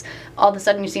people is all of a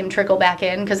sudden you see them trickle back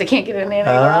in because they can't get in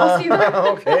anywhere else either.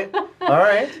 Okay. All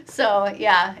right. So,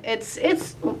 yeah, it's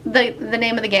the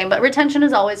name of the game. But retention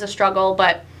is always a struggle.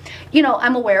 But, you know,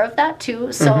 I'm aware of that,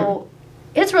 too. So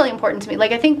it's really important to me.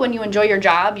 Like, I think when you enjoy your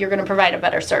job, you're going to provide a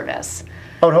better service.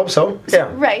 I would hope so.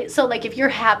 Yeah. Right. So, like, if you're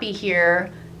happy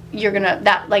here, you're going to,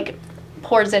 that, like,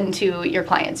 pours into your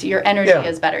clients. Your energy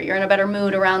is better. You're in a better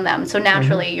mood around them. So,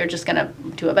 naturally, you're just going to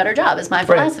do a better job, is my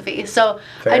philosophy. So,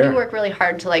 I do work really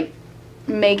hard to, like,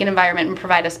 make an environment and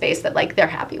provide a space that, like, they're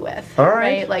happy with. All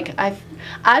right. Like, I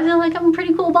feel like I'm a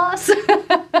pretty cool boss.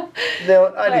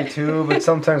 No, I do too, but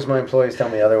sometimes my employees tell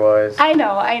me otherwise. I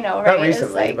know, right? Not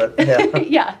recently, but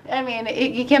yeah. I mean,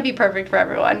 you can't be perfect for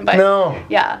everyone, but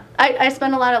yeah. I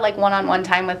spend a lot of, like, one-on-one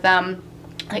time with them.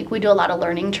 Like, we do a lot of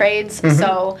learning trades,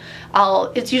 so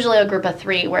it's usually a group of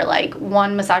 3 where, like,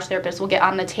 one massage therapist will get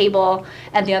on the table,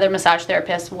 and the other massage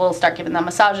therapist will start giving them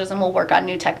massages, and we'll work on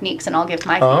new techniques, and I'll give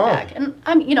my feedback. And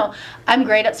I'm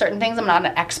great at certain things. I'm not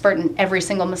an expert in every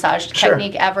single massage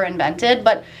technique ever invented,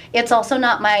 but it's also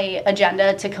not my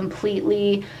agenda to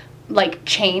completely, like,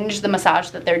 change the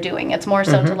massage that they're doing. It's more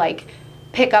so to, like,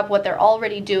 pick up what they're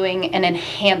already doing and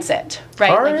enhance it,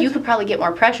 right? Like, you could probably get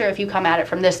more pressure if you come at it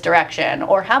from this direction,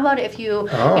 or how about if you,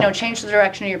 you know, change the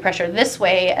direction of your pressure this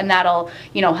way, and that'll,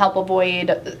 you know, help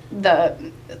avoid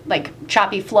the, like,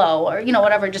 choppy flow, or, you know,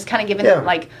 whatever, just kind of giving them,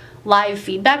 like, live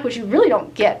feedback, which you really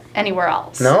don't get anywhere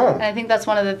else. No. And I think that's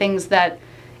one of the things that,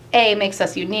 A, makes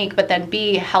us unique, but then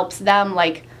B, helps them,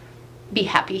 like, be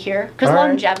happy here, because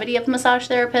longevity of massage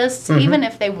therapists, even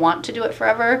if they want to do it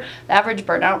forever, the average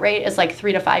burnout rate is like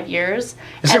 3 to 5 years.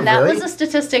 And that was a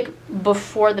statistic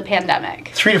before the pandemic.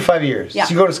 3 to 5 years. Yeah.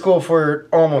 So you go to school for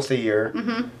almost a year,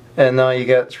 and now you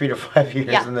got 3 to 5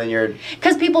 years, and then you're...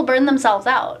 Because people burn themselves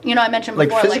out. You know, I mentioned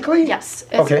before. Like, physically? Like, yes.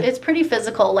 It's pretty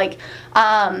physical. Like,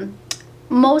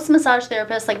 most massage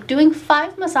therapists, like, doing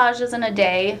 5 massages in a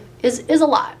day is a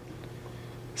lot.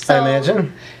 So, I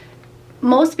imagine.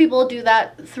 Most people do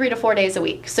that 3 to 4 days a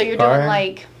week. So you're doing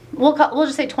like, we'll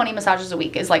just say 20 massages a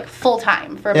week is like full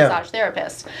time for a massage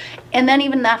therapist. And then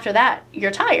even after that,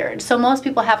 you're tired. So most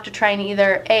people have to try and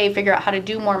either A, figure out how to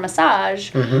do more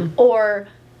massage, and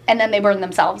then they burn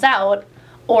themselves out,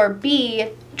 or B,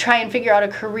 try and figure out a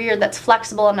career that's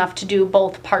flexible enough to do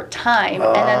both part-time,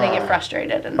 and then they get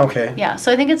frustrated. And, yeah,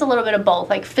 so I think it's a little bit of both,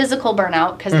 like physical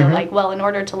burnout, because they're like, well, in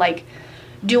order to, like,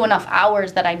 do enough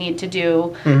hours that I need to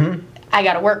do, I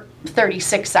got to work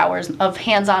 36 hours of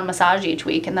hands-on massage each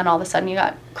week, and then all of a sudden you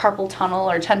got carpal tunnel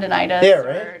or tendonitis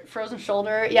or frozen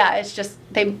shoulder. Yeah, it's just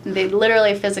they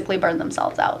literally physically burn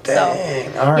themselves out.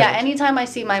 Dang. So all right. yeah, anytime I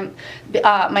see my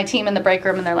team in the break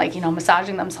room and they're like,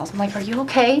 massaging themselves, I'm like, are you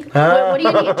okay? What do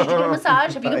you need? Did you get a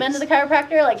massage? Have you been to the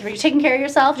chiropractor? Like, are you taking care of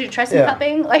yourself? Did you try some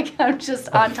cupping? Like, I'm just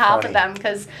on top of them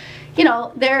because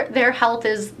their health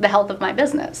is the health of my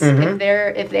business.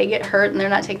 If they get hurt and they're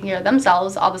not taking care of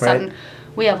themselves, all of a sudden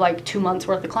we have like 2 months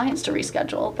worth of clients to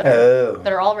reschedule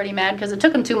that are already mad because it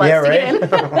took them 2 months to get in.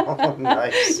 Oh,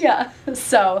 nice. Yeah.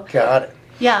 So. Got it.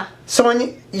 Yeah. So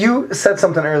when you said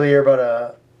something earlier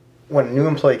about when a new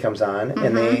employee comes on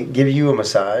and they give you a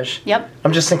massage. Yep.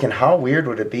 I'm just thinking, how weird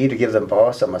would it be to give the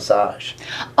boss a massage?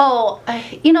 Oh,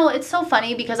 it's so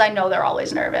funny because I know they're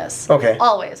always nervous. Okay.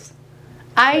 Always.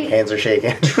 Hands are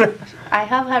shaking. I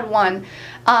have had one.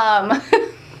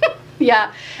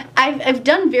 Yeah, I've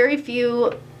done very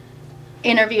few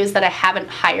interviews that I haven't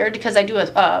hired because I do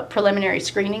a preliminary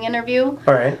screening interview.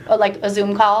 All right. Like a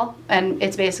Zoom call, and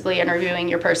it's basically interviewing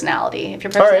your personality. If your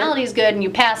personality is good and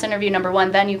you pass interview number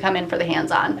 1, then you come in for the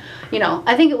hands-on.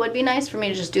 I think it would be nice for me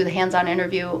to just do the hands-on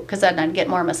interview because then I'd get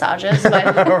more massages,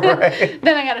 but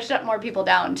then I got to shut more people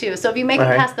down too. So if you make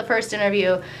it past the first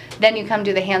interview, then you come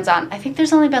do the hands-on. I think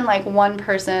there's only been like one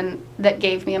person that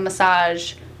gave me a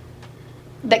massage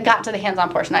that got to the hands-on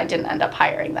portion. I didn't end up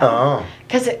hiring them. Oh.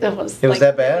 Because it was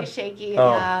that bad? Really shaky.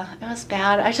 Oh. Yeah, it was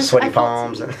bad. Sweaty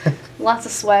palms. Lots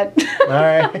of sweat. All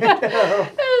right.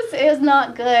 It was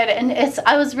not good. And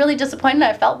I was really disappointed.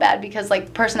 I felt bad because,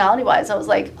 like, personality-wise, I was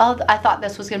like, oh, I thought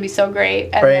this was going to be so great.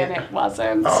 And then it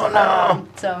wasn't. Oh, no.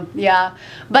 So, yeah.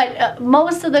 But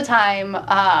most of the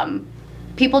time,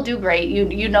 people do great.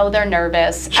 You know they're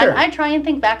nervous. Sure. I try and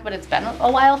think back, but it's been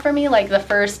a while for me. Like,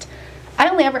 I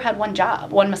only ever had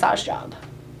one massage job,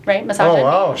 right? Massage. Oh,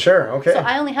 wow, sure, okay. So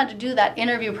I only had to do that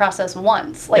interview process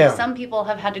once. Like, some people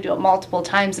have had to do it multiple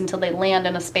times until they land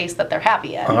in a space that they're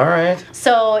happy in. All right.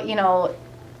 So,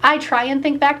 I try and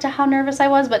think back to how nervous I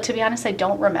was, but to be honest, I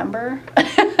don't remember.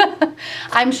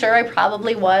 I'm sure I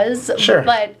probably was. Sure.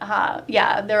 But,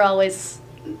 yeah,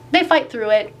 they fight through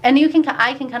it, and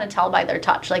I can kind of tell by their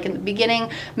touch. Like, in the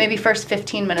beginning, maybe first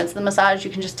 15 minutes of the massage,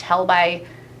 you can just tell by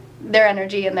their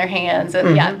energy in their hands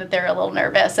and that they're a little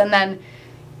nervous. And then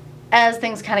as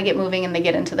things kind of get moving and they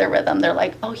get into their rhythm, they're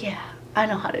like, oh yeah, I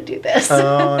know how to do this.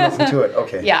 Oh, nothing to it.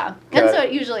 Okay. Yeah. And so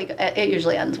it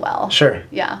usually ends well. Sure.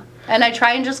 Yeah. And I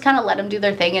try and just kind of let them do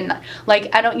their thing. And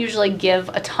like, I don't usually give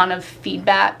a ton of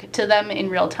feedback to them in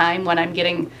real time when I'm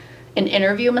getting an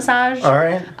interview massage. All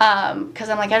right. Because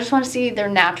I'm like, I just want to see their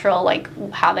natural,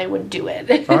 like, how they would do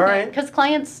it. All right. Because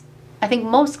I think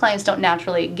most clients don't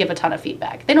naturally give a ton of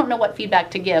feedback. They don't know what feedback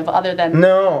to give other than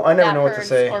no, I never know what to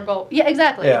say. Or go, yeah,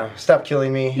 exactly. Yeah, stop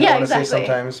killing me. Yeah, I want to say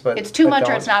sometimes, but it's too much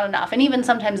or it's not enough. And even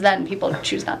sometimes then people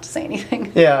choose not to say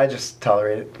anything. Yeah, I just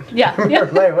tolerate it. Yeah.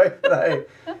 My wife and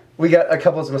we got a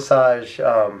couples massage.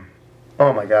 Oh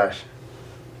my gosh,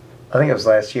 I think it was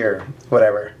last year,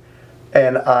 whatever.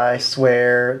 And I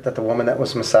swear that the woman that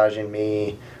was massaging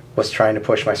me was trying to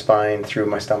push my spine through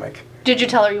my stomach. Did you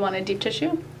tell her you wanted deep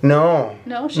tissue? No.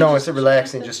 No? No, it's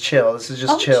relaxing, just chill. This is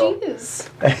just chill. Oh, jeez.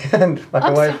 And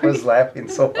my wife was laughing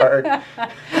so hard.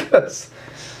 Because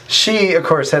she, of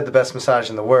course, had the best massage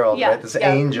in the world, right? This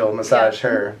angel massaged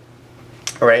her.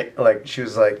 Right? Like, she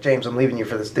was like, James, I'm leaving you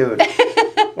for this dude.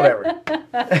 Whatever.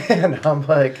 And I'm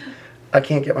like, I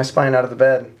can't get my spine out of the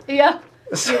bed. Yeah.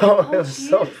 So it was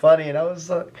so funny. And I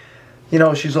was like,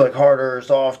 she's like harder,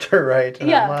 softer, right?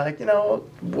 And I'm like,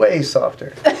 way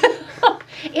softer.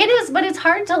 It is, but it's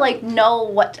hard to, like, know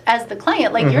what, as the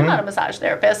client, like, you're not a massage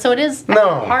therapist, so it is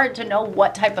hard to know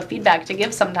what type of feedback to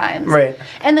give sometimes. Right.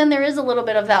 And then there is a little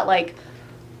bit of that, like,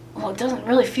 well, it doesn't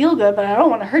really feel good, but I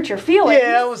don't want to hurt your feelings.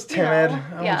 Yeah, I was timid.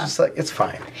 I was just like, it's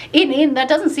fine. That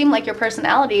doesn't seem like your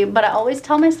personality, but I always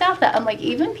tell my staff that. I'm like,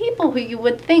 even people who you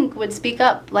would think would speak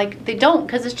up, like, they don't,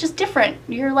 because it's just different.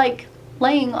 You're, like,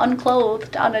 laying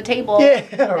unclothed on a table.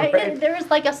 Yeah, right. There is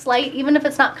like a slight, even if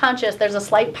it's not conscious, there's a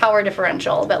slight power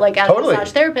differential that, like, as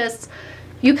massage therapists,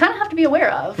 you kind of have to be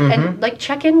aware of and, like,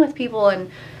 check in with people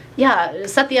and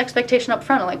set the expectation up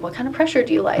front. Like, what kind of pressure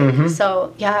do you like?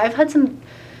 So I've had some,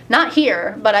 not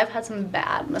here, but I've had some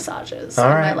bad massages in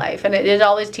my life, and it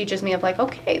always teaches me of, like,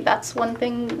 okay, that's one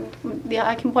thing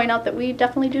I can point out that we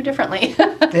definitely do differently.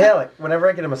 Yeah, like, whenever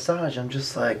I get a massage, I'm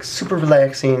just, like, super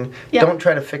relaxing. Don't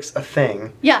try to fix a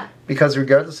thing. Yeah. Because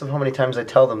regardless of how many times I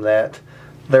tell them that,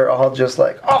 they're all just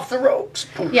like off the ropes.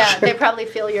 Yeah, they probably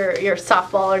feel your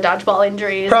softball or dodgeball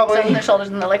injuries probably in their shoulders,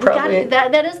 and they're like,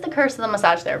 that is the curse of the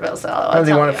massage therapist. So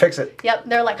they want to fix it. Yep,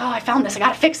 they're like, oh, I found this, I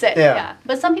gotta fix it. Yeah.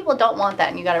 But some people don't want that,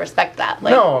 and you gotta respect that.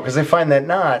 Like, no, because they find that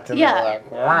knot, and they're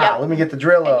like, wow, let me get the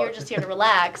drill out. And you're just here to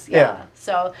relax. Yeah.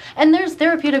 So, and there's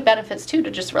therapeutic benefits too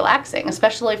to just relaxing,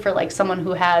 especially for like someone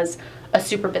who has a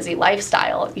super busy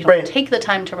lifestyle. You don't take the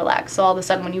time to relax. So all of a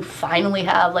sudden when you finally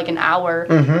have like an hour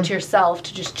to yourself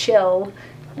to just chill,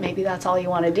 maybe that's all you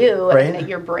want to do, and that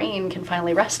your brain can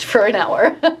finally rest for an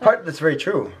hour. That's very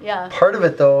true. Yeah. Part of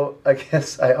it though, I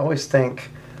guess I always think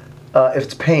if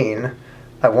it's pain,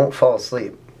 I won't fall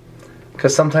asleep.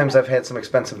 Because sometimes I've had some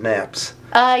expensive naps.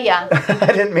 Yeah.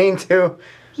 I didn't mean to.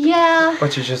 Yeah.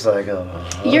 But you're just like, oh.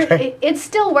 It's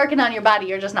still working on your body.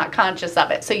 You're just not conscious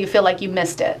of it. So you feel like you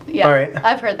missed it. Yeah. All right.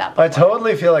 I've heard that before. I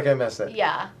totally feel like I missed it.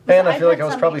 Yeah. And I feel like I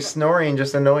was probably snoring,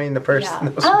 just annoying the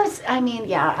person.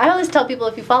 Yeah. I always tell people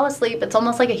if you fall asleep, it's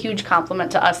almost like a huge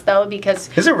compliment to us, though, because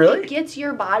is it really? It gets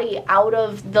your body out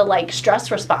of the like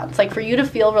stress response. Like for you to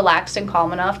feel relaxed and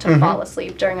calm enough to fall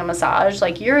asleep during a massage,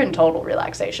 like you're in total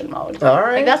relaxation mode. All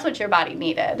right. Like that's what your body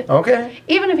needed. Okay.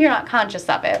 Even if you're not conscious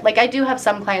of it. Like I do have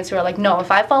some clients who are like, no,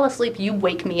 if I fall asleep, you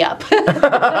wake me up.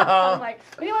 I'm like,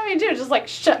 what do you want me to do? Just like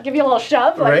give you a little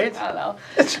shove? Like, right. I don't know.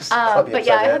 It's just but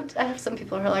yeah, I have some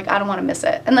people who are like, I don't want to miss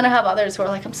it. And then I have others who are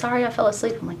like, I'm sorry I fell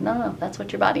asleep. I'm like, no, that's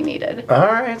what your body needed. All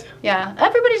right. Yeah.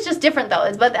 Everybody's just different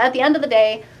though. But at the end of the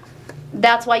day,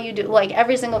 that's why you do, like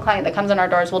every single client that comes in our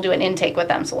doors, we'll do an intake with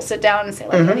them. So we'll sit down and say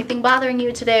like, anything bothering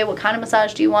you today? What kind of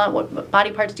massage do you want? What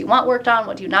body parts do you want worked on?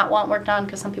 What do you not want worked on?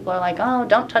 Because some people are like, oh,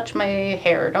 don't touch my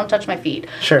hair. Don't touch my feet.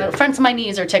 Sure. Fronts of my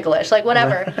knees are ticklish, like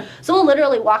whatever. So we'll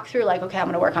literally walk through like, okay, I'm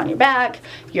going to work on your back,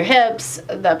 your hips,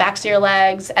 the backs of your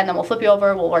legs, and then we'll flip you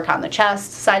over. We'll work on the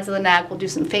chest, sides of the neck. We'll do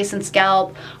some face and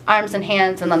scalp, arms and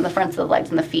hands, and then the fronts of the legs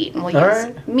and the feet. And we'll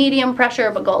use medium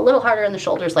pressure, but go a little harder in the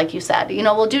shoulders, like you said. You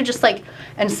know, we'll do just like,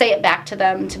 and say it back to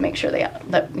them to make sure they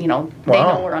know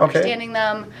we're understanding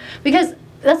them, because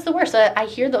that's the worst. I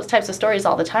hear those types of stories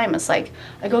all the time. It's like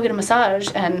I go get a massage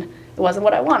and it wasn't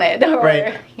what I wanted,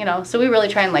 or so we really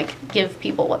try and like give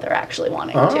people what they're actually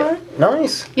wanting too.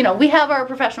 Nice. We have our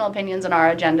professional opinions and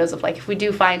our agendas of like if we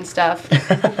do find stuff,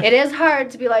 it is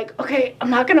hard to be like, okay, I'm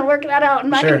not gonna work that out,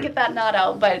 I'm not gonna get that knot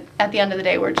out, but at the end of the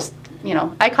day we're just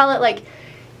I call it like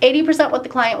 80% what the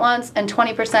client wants and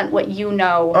 20% what you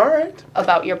know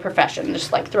about your profession.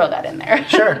 Just like throw that in there.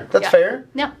 Sure, that's fair.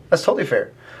 Yeah. That's totally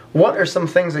fair. What are some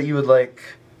things that you would like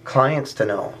clients to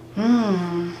know?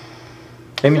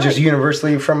 Maybe just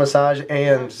universally for massage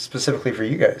and specifically for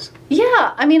you guys.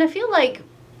 Yeah, I mean, I feel like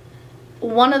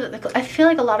I feel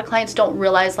like a lot of clients don't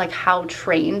realize like how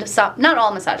trained some, not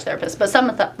all massage therapists, but some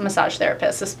massage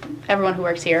therapists, everyone who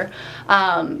works here,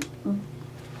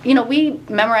 we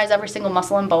memorize every single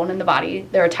muscle and bone in the body,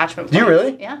 their attachment points. Do you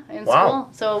really? Yeah, in school.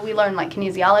 So we learn like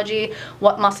kinesiology,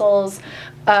 what muscles,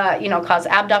 cause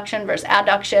abduction versus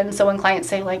adduction. So when clients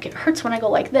say like, it hurts when I go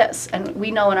like this, and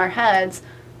we know in our heads,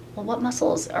 well, what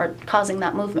muscles are causing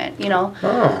that movement,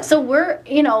 So we're,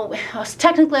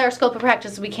 technically our scope of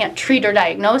practice, we can't treat or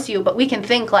diagnose you, but we can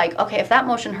think like, okay, if that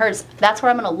motion hurts, that's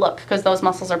where I'm going to look because those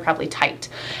muscles are probably tight.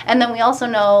 And then we also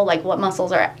know like what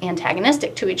muscles are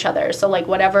antagonistic to each other. So like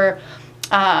whatever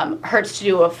hurts to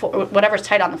do, whatever's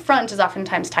tight on the front is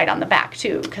oftentimes tight on the back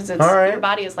too, because your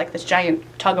body is like this giant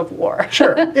tug of war.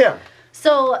 Sure, yeah.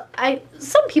 So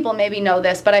some people maybe know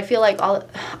this, but I feel like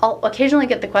I'll occasionally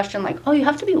get the question like, oh, you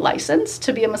have to be licensed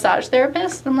to be a massage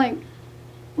therapist? I'm like,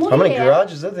 well, how many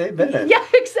garages have they been in? Yeah,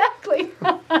 exactly.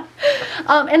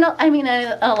 And I mean,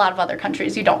 in a lot of other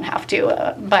countries, you don't have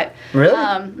to, but... Really?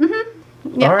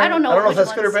 Yeah, I don't know. I don't know if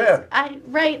that's good or bad.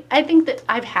 I think that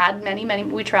I've had many,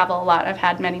 we travel a lot. I've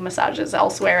had many massages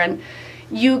elsewhere, and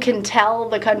you can tell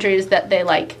the countries that they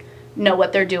like know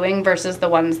what they're doing versus the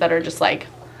ones that are just like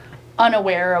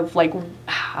unaware of like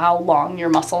how long your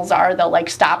muscles are. They'll like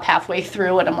stop halfway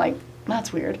through, and I'm like,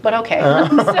 that's weird, but okay.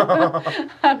 So,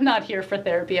 I'm not here for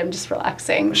therapy. I'm just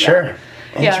relaxing. Sure.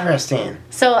 Yeah. Interesting.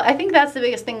 So I think that's the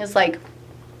biggest thing is like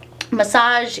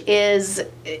massage is,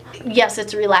 yes,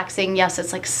 it's relaxing. Yes,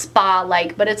 it's like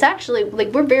spa-like, but it's actually like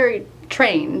we're very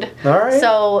trained. All right.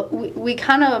 So we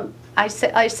kind of, I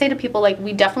say to people like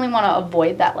we definitely want to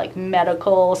avoid that like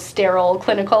medical, sterile,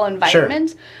 clinical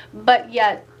environment, but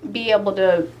yet be able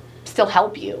to still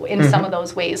help you in some of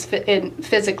those ways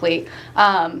physically.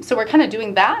 So we're kind of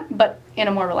doing that, but in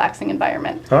a more relaxing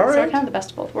environment. All right. So we're kind of the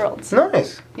best of both worlds.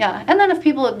 Nice. Yeah. And then if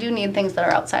people do need things that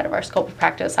are outside of our scope of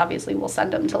practice, obviously we'll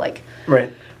send them to like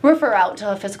refer out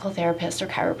to a physical therapist or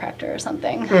chiropractor or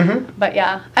something. But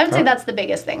yeah, I would say that's the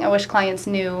biggest thing. I wish clients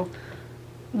knew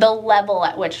the level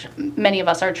at which many of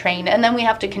us are trained, and then we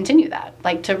have to continue that.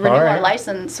 Like, to renew our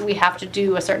license, we have to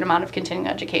do a certain amount of continuing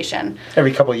education.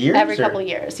 Every couple of years? Every couple of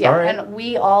years, yeah. And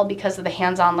we all, because of the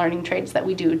hands-on learning trades that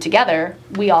we do together,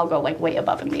 we all go, like, way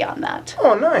above and beyond that.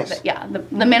 Oh, nice. But, yeah,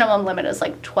 the minimum limit is,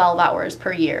 like, 12 hours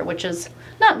per year, which is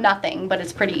not nothing, but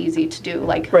it's pretty easy to do,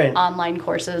 like, online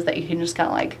courses that you can just kind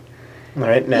of, like... All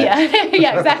right, next. Yeah,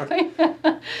 yeah, exactly.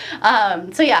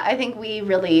 So yeah, I think we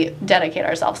really dedicate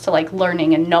ourselves to like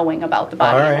learning and knowing about the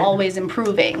body and always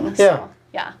improving. So,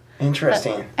 yeah.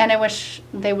 Interesting. And I wish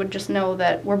they would just know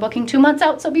that we're booking 2 months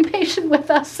out, so be patient with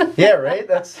us. Yeah, right?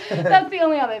 That's the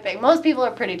only other thing. Most people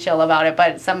are pretty chill about it,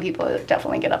 but some people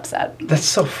definitely get upset. That's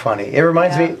so funny. It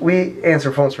reminds me, we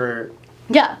answer phones for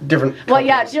different companies. Well,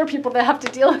 yeah, it's your people that have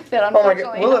to deal with it, unfortunately. Oh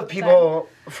my God. We'll have people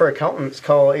for accountants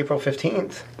call April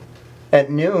 15th. At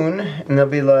noon, and they'll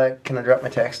be like, "Can I drop my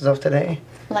taxes off today?"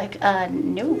 Like,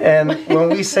 no. And when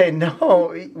we say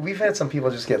no, we've had some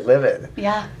people just get livid.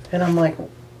 Yeah. And I'm like,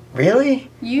 really?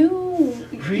 You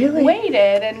really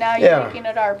waited, and now you're making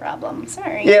it our problem.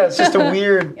 Sorry. Yeah, it's just a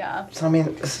weird... Yeah. So, I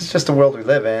mean, this is just the world we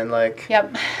live in. Like.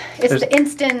 Yep. It's the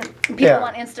instant... People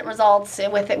want instant results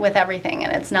with everything,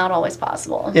 and it's not always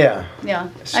possible. Yeah. Yeah.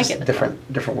 It's just a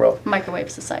different world. Microwave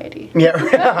society.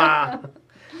 Yeah.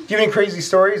 Do you have any crazy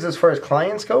stories as far as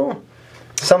clients go?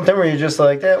 Something where you're just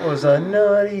like, that was a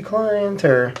nutty client,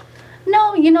 or...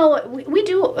 No, you know, we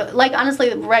do, like,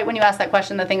 honestly, right when you ask that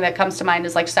question, the thing that comes to mind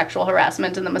is, like, sexual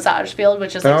harassment in the massage field,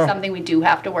 which is, like, something we do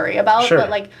have to worry about. Sure. But,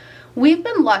 like, we've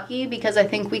been lucky because I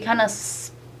think we kind of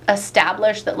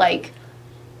established that, like,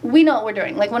 we know what we're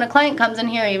doing. Like, when a client comes in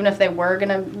here, even if they were going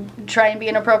to try and be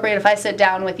inappropriate, if I sit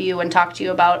down with you and talk to you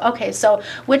about, okay, so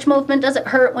which movement does it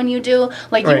hurt when you do?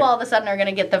 Like, you all of a sudden are going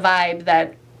to get the vibe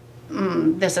that,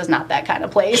 this is not that kind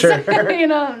of place. Sure. You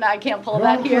know, I can't pull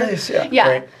that here. Place. Yeah. Yeah.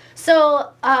 Right.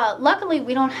 So, luckily,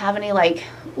 we don't have any, like,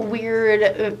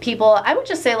 weird people. I would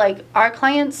just say, like, our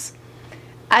clients...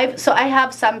 I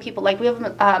have some people, like we have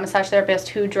a massage therapist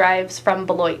who drives from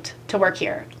Beloit to work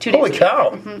here 2 days Holy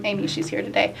cow. Mm-hmm. Amy, she's here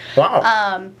today.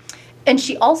 Wow. And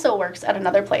she also works at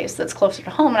another place that's closer to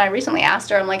home. And I recently asked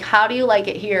her, I'm like, how do you like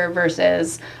it here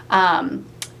versus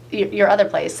your other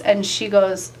place? And she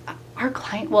goes, our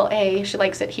client, well, she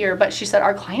likes it here, but she said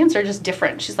our clients are just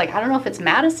different. She's like, I don't know if it's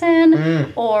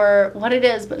Madison or what it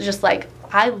is, but just like,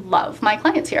 I love my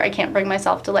clients here. I can't bring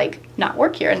myself to, like, not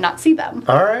work here and not see them.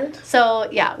 All right. So,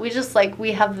 yeah, we just, like,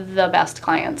 we have the best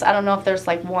clients. I don't know if there's,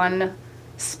 like, one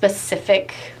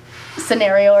specific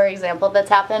scenario or example that's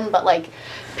happened, but, like,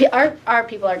 our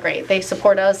people are great. They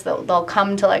support us. They'll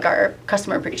come to, like, our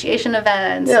customer appreciation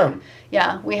events. Yeah.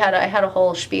 Yeah, I had a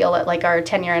whole spiel at, like, our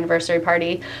 10-year anniversary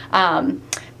party.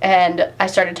 And I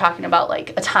started talking about,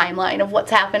 like, a timeline of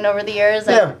what's happened over the years.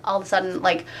 And all of a sudden,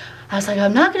 like, I was like,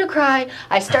 I'm not going to cry.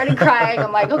 I started crying.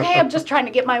 I'm like, okay, I'm just trying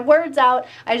to get my words out.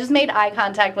 I just made eye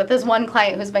contact with this one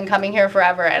client who's been coming here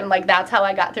forever. And, like, that's how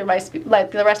I got through my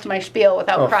the rest of my spiel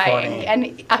without crying. Funny.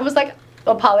 And I was like,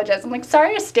 apologize. I'm like,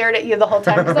 sorry I stared at you the whole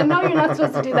time, because I know you're not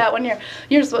supposed to do that when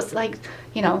you're supposed to, like,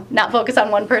 you know, not focus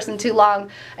on one person too long.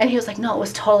 And he was like, no, it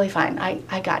was totally fine.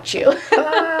 I got you.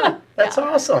 That's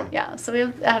awesome. Yeah. So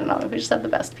I don't know. We just have the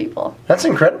best people. That's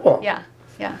incredible. Yeah.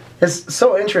 Yeah. It's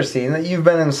so interesting that you've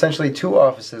been in essentially 2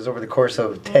 offices over the course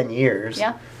of 10 years.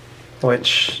 Yeah.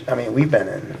 Which, I mean, we've been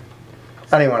in,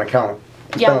 I don't even want to count.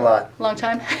 It's been a lot. Long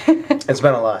time. It's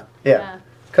been a lot. Yeah.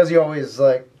 Because you always,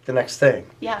 like, the next thing.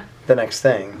 Yeah. The next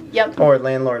thing. Yep. Or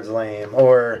landlord's lame.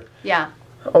 Or... Yeah.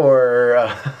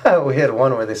 Or we had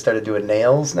one where they started doing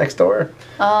nails next door.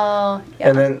 Oh, yeah.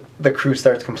 And then the crew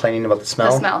starts complaining about the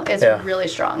smell. The smell is really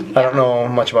strong. Yeah. I don't know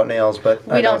much about nails, but...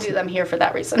 We don't do them here for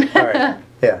that reason. All right.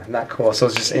 Yeah, not cool. So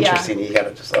it's just interesting. You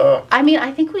gotta just... I mean,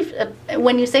 I think we've...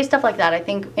 when you say stuff like that, I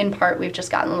think in part we've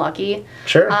just gotten lucky.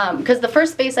 Sure. Because the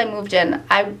first space I moved in,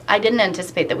 I didn't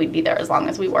anticipate that we'd be there as long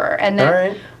as we were. And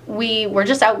then we were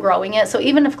just outgrowing it. So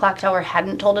even if Clock Tower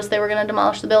hadn't told us they were going to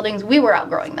demolish the buildings, we were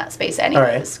outgrowing that space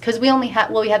anyways. Because we only had...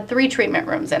 Well, we had 3 treatment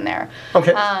rooms in there.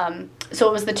 Okay. So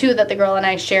it was the 2 that the girl and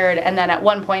I shared, and then at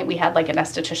one point we had, like, an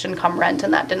esthetician come rent,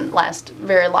 and that didn't last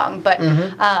very long. But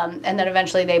and then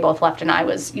eventually they both left, and I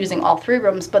was using all 3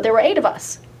 rooms, but there were 8 of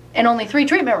us and only 3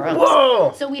 treatment rooms.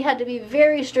 Whoa! So we had to be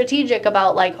very strategic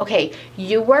about, like, okay,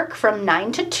 you work from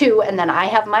 9 to 2, and then I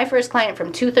have my first client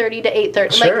from 2:30 to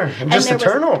 8:30. Sure, like, just a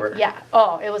turnover. Yeah.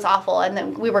 Oh, it was awful. And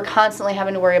then we were constantly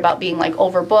having to worry about being, like,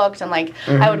 overbooked, and, like,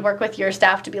 I would work with your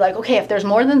staff to be like, okay, if there's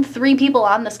more than 3 people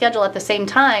on the schedule at the same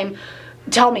time,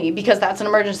 tell me, because that's an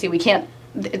emergency. We can't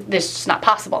this is just not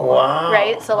possible. Wow.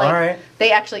 Right? So, like, all right.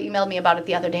 they actually emailed me about it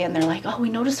the other day, and they're like, oh, we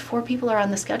noticed 4 people are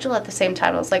on the schedule at the same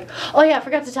time. I was like, oh, yeah, I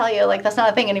forgot to tell you. Like, that's not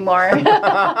a thing anymore.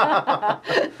 Oh,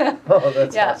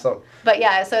 that's awesome. But,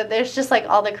 yeah, so there's just, like,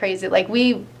 all the crazy, like,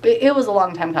 it was a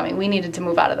long time coming. We needed to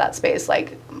move out of that space,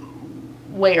 like,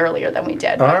 way earlier than we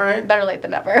did. All right. Better late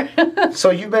than never.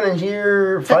 So you've been in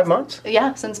here 5 months?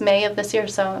 Yeah, since May of this year,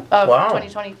 so Wow.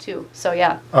 2022. So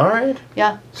yeah. All right.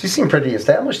 Yeah. So you seem pretty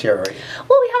established here already.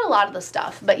 Well, we had a lot of the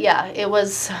stuff, but yeah,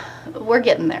 we're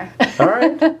getting there. All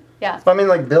right. Yeah. I mean,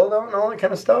 like build out and all that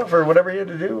kind of stuff, or whatever you had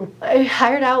to do. I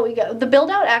hired out. The build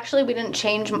out. Actually, we didn't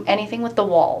change anything with the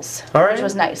walls, all right. which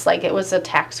was nice. Like, it was a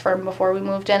tax firm before we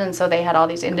moved in, and so they had all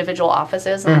these individual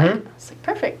offices. And I was like,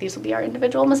 perfect. These will be our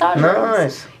individual massage rooms.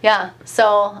 Nice. Yeah.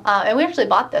 So, and we actually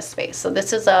bought this space. So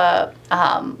this is a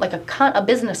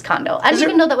business condo. I didn't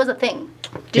even know that was a thing.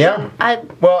 I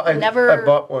never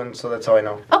bought one, so that's how I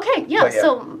know. Okay. Yeah. But, yeah.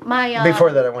 So my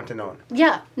before that, I went to know it.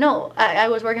 Yeah. No, I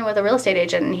was working with a real estate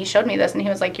agent, and he showed me this, and he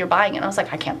was like, "You're buying it." And I was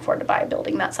like, "I can't afford to buy a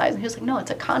building that size." And he was like, "No,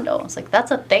 it's a condo." I was like,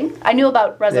 "That's a thing." I knew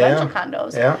about residential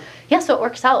condos. Yeah. Yeah. So it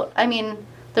works out. I mean,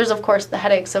 there's of course the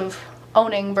headaches of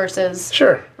owning versus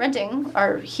renting.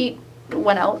 Our heat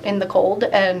went out in the cold,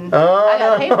 and I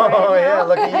got to pay for it. Oh, yeah,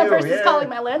 look at you. Versus calling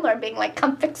my landlord, being like,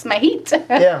 "Come fix my heat."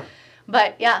 Yeah.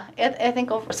 But yeah, I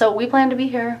think so. We plan to be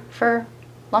here for a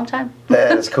long time.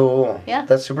 That's cool. Yeah.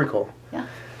 That's super cool. Yeah.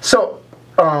 So,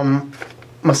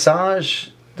 massage,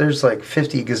 there's like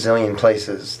 50 gazillion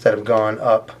places that have gone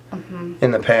up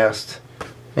in the past,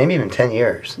 maybe even 10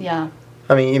 years. Yeah.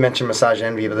 I mean, you mentioned Massage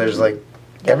Envy, but there's like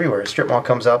everywhere. Strip mall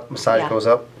comes up, massage goes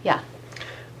up. Yeah.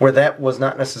 Where that was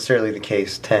not necessarily the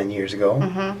case 10 years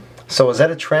ago. So is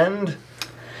that a trend?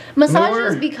 Massage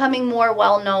is becoming more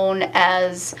well known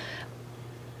as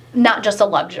not just a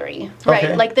luxury, right?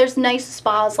 Okay. Like, there's nice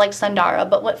spas like Sundara,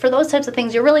 but for those types of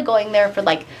things, you're really going there for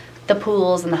like the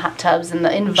pools and the hot tubs and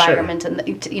the environment and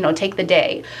take the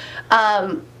day.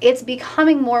 It's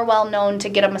becoming more well known to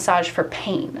get a massage for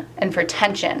pain and for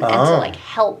tension and to like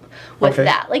help with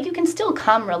that. Like, you can still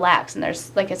come relax, and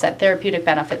there's, like I said, therapeutic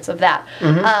benefits of that.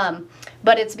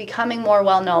 But it's becoming more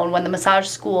well known. When the massage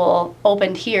school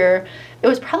opened here, it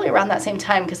was probably around that same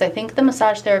time, because I think the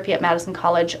massage therapy at Madison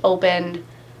College opened.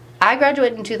 I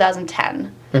graduated in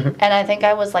 2010, and I think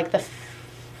I was like the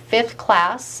 5th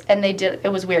class, and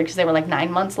it was weird because they were like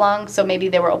 9 months long, so maybe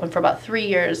they were open for about 3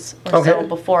 years or so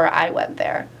before I went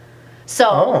there.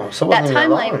 So that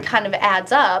timeline kind of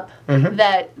adds up,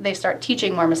 that they start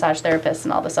teaching more massage therapists,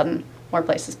 and all of a sudden more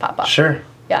places pop up. Sure.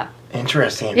 Yeah.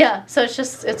 Interesting. Yeah, so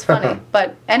it's funny.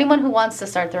 But anyone who wants to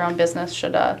start their own business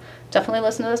should definitely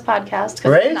listen to this podcast,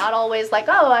 because it's not always like,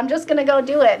 oh, I'm just going to go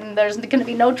do it, and there's going to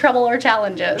be no trouble or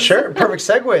challenges. Sure. Perfect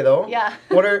segue, though. Yeah.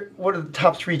 What are the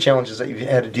top 3 challenges that you've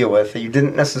had to deal with that you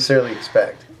didn't necessarily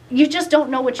expect? You just don't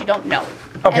know what you don't know.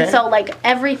 Okay. And so, like,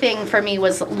 everything for me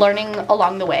was learning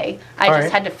along the way. I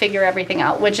just had to figure everything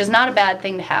out, which is not a bad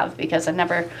thing to have, because I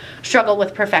never struggled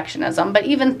with perfectionism. But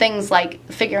even things like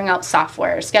figuring out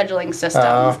software, scheduling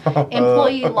systems,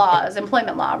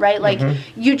 employment law, right? Like,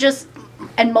 you just,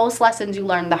 and most lessons you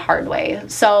learn the hard way.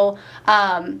 So,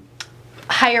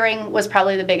 hiring was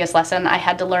probably the biggest lesson. I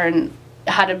had to learn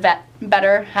how to vet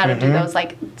better, how to do those,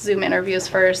 like, Zoom interviews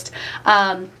first.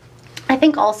 I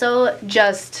think also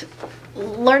just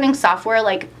learning software,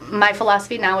 like, my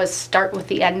philosophy now is start with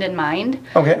the end in mind.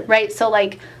 Okay. Right? So,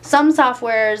 like, some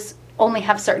softwares only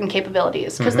have certain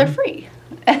capabilities because they're free.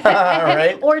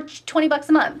 Right. Or $20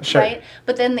 a month, right?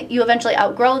 But then you eventually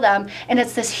outgrow them, and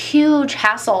it's this huge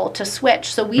hassle to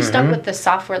switch. So we stuck with this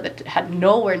software that had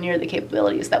nowhere near the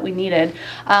capabilities that we needed,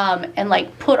 and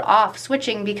like put off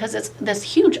switching, because it's this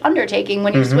huge undertaking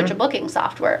when you switch a booking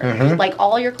software. Like,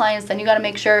 all your clients, then you got to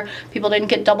make sure people didn't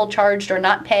get double charged or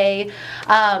not pay.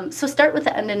 So start with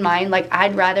the end in mind. Like,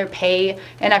 I'd rather pay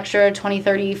an extra $20,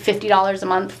 $30, $50 a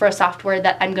month for a software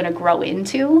that I'm going to grow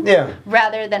into,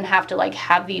 rather than have to like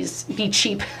have these be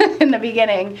cheap in the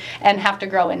beginning and have to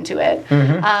grow into it.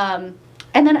 And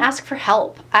then ask for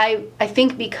help. I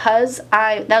think because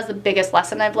that was the biggest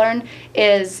lesson I've learned,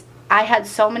 is I had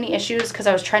so many issues because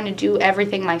I was trying to do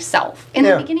everything myself. In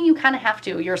the beginning, you kind of have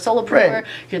to. You're a solopreneur,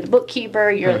 you're the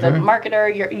bookkeeper, you're the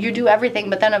marketer, you do everything.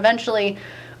 But then eventually,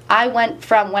 I went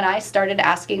from when I started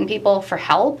asking people for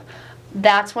help,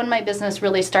 that's when my business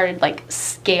really started like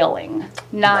scaling,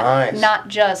 not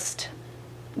just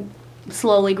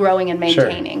slowly growing and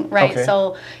maintaining, right? Okay.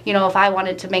 So, if I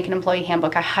wanted to make an employee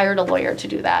handbook, I hired a lawyer to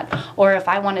do that. Or if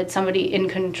I wanted somebody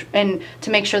to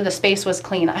make sure the space was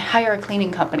clean, I hire a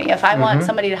cleaning company. If I want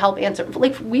somebody to help answer,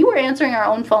 like, we were answering our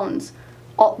own phones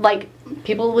like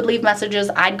people would leave messages,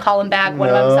 I'd call them back. One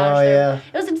of my massage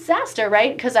it was a disaster,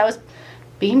 right? Because I was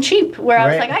being cheap, where I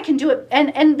was like, I can do it,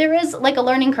 and there is like a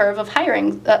learning curve of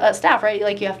hiring a staff, right?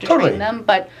 Like you have to train them,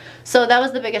 but so that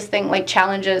was the biggest thing, like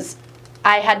challenges.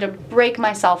 I had to break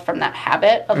myself from that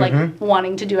habit of like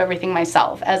wanting to do everything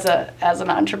myself as an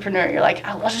entrepreneur. You're like,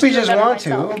 oh, let's just we just want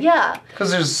myself. to, yeah, because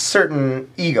there's certain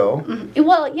ego.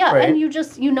 Well, yeah, and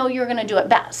you know you're gonna do it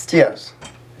best. Yes,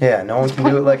 yeah. No one can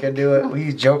do it like I do it.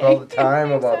 We joke all the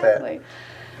time about that.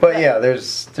 But yeah,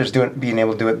 there's being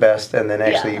able to do it best, and then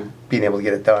actually being able to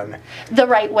get it done the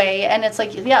right way. And it's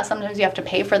like, sometimes you have to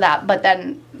pay for that, but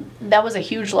then that was a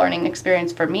huge learning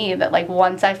experience for me. That like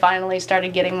once I finally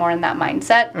started getting more in that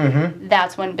mindset,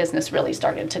 that's when business really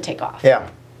started to take off. Yeah.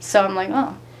 So I'm like,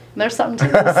 oh, there's something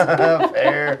to this.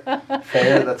 Fair.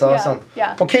 That's awesome.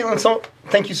 Yeah. Well, Caitlin,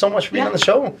 thank you so much for being on the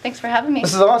show. Thanks for having me.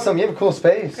 This is awesome. You have a cool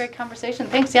space. Great conversation.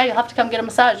 Thanks. Yeah, you'll have to come get a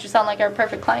massage. You sound like our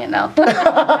perfect client now.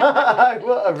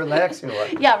 Well, a relaxing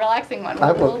one. Yeah, relaxing one.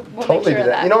 I will totally do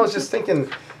that. You know, I was just thinking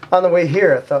on the way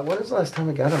here, I thought, when was the last time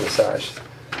I got a massage?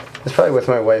 It's probably with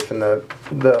my wife and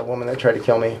the woman that tried to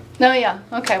kill me. No, yeah.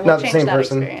 Okay, we'll change that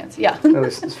experience. Yeah. At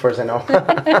least as far as I know.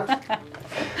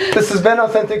 This has been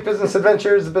Authentic Business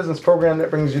Adventures, the business program that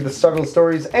brings you the struggles,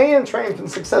 stories, and triumphant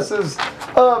successes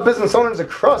of business owners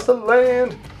across the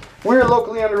land. We're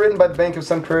locally underwritten by the Bank of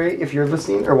Sun Prairie. If you're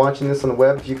listening or watching this on the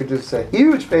web, if you could do us a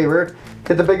huge favor,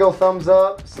 hit the big old thumbs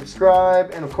up,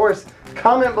 subscribe, and of course,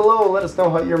 comment below. Let us know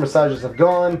how your massages have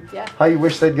gone, how you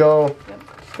wish they'd go,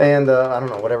 and I don't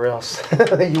know, whatever else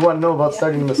you want to know about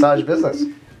starting a massage business.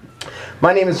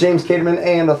 My name is James Caterman,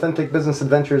 and Authentic Business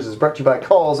Adventures is brought to you by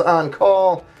Calls on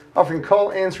Call, offering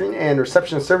call answering and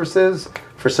receptionist services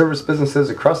for service businesses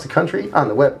across the country on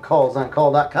the web at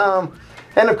callsoncall.com.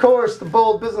 And of course, the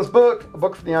Bold Business Book, a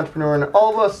book for the entrepreneur and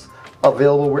all of us,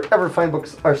 available wherever fine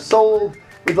books are sold.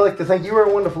 We'd like to thank you,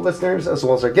 our wonderful listeners, as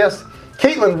well as our guest,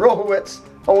 Caitlin Rohowitz,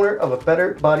 owner of A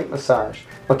Better Body Massage.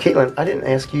 Well, Caitlin, I didn't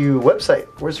ask you website.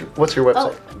 What's your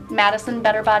website?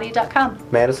 MadisonBetterBody.com.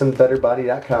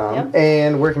 MadisonBetterBody.com. Yep.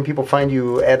 And where can people find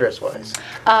you address-wise?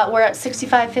 We're at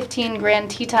 6515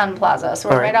 Grand Teton Plaza. So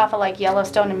we're right off of like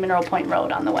Yellowstone and Mineral Point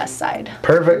Road on the west side.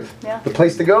 Perfect. Yeah. The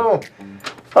place to go.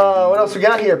 What else we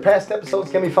got here? Past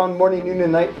episodes can be found morning, noon,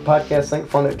 and night. The podcast link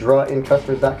found at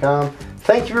drawincustomers.com.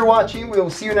 Thank you for watching. We will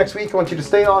see you next week. I want you to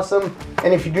stay awesome.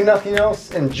 And if you do nothing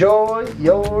else, enjoy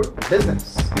your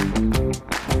business.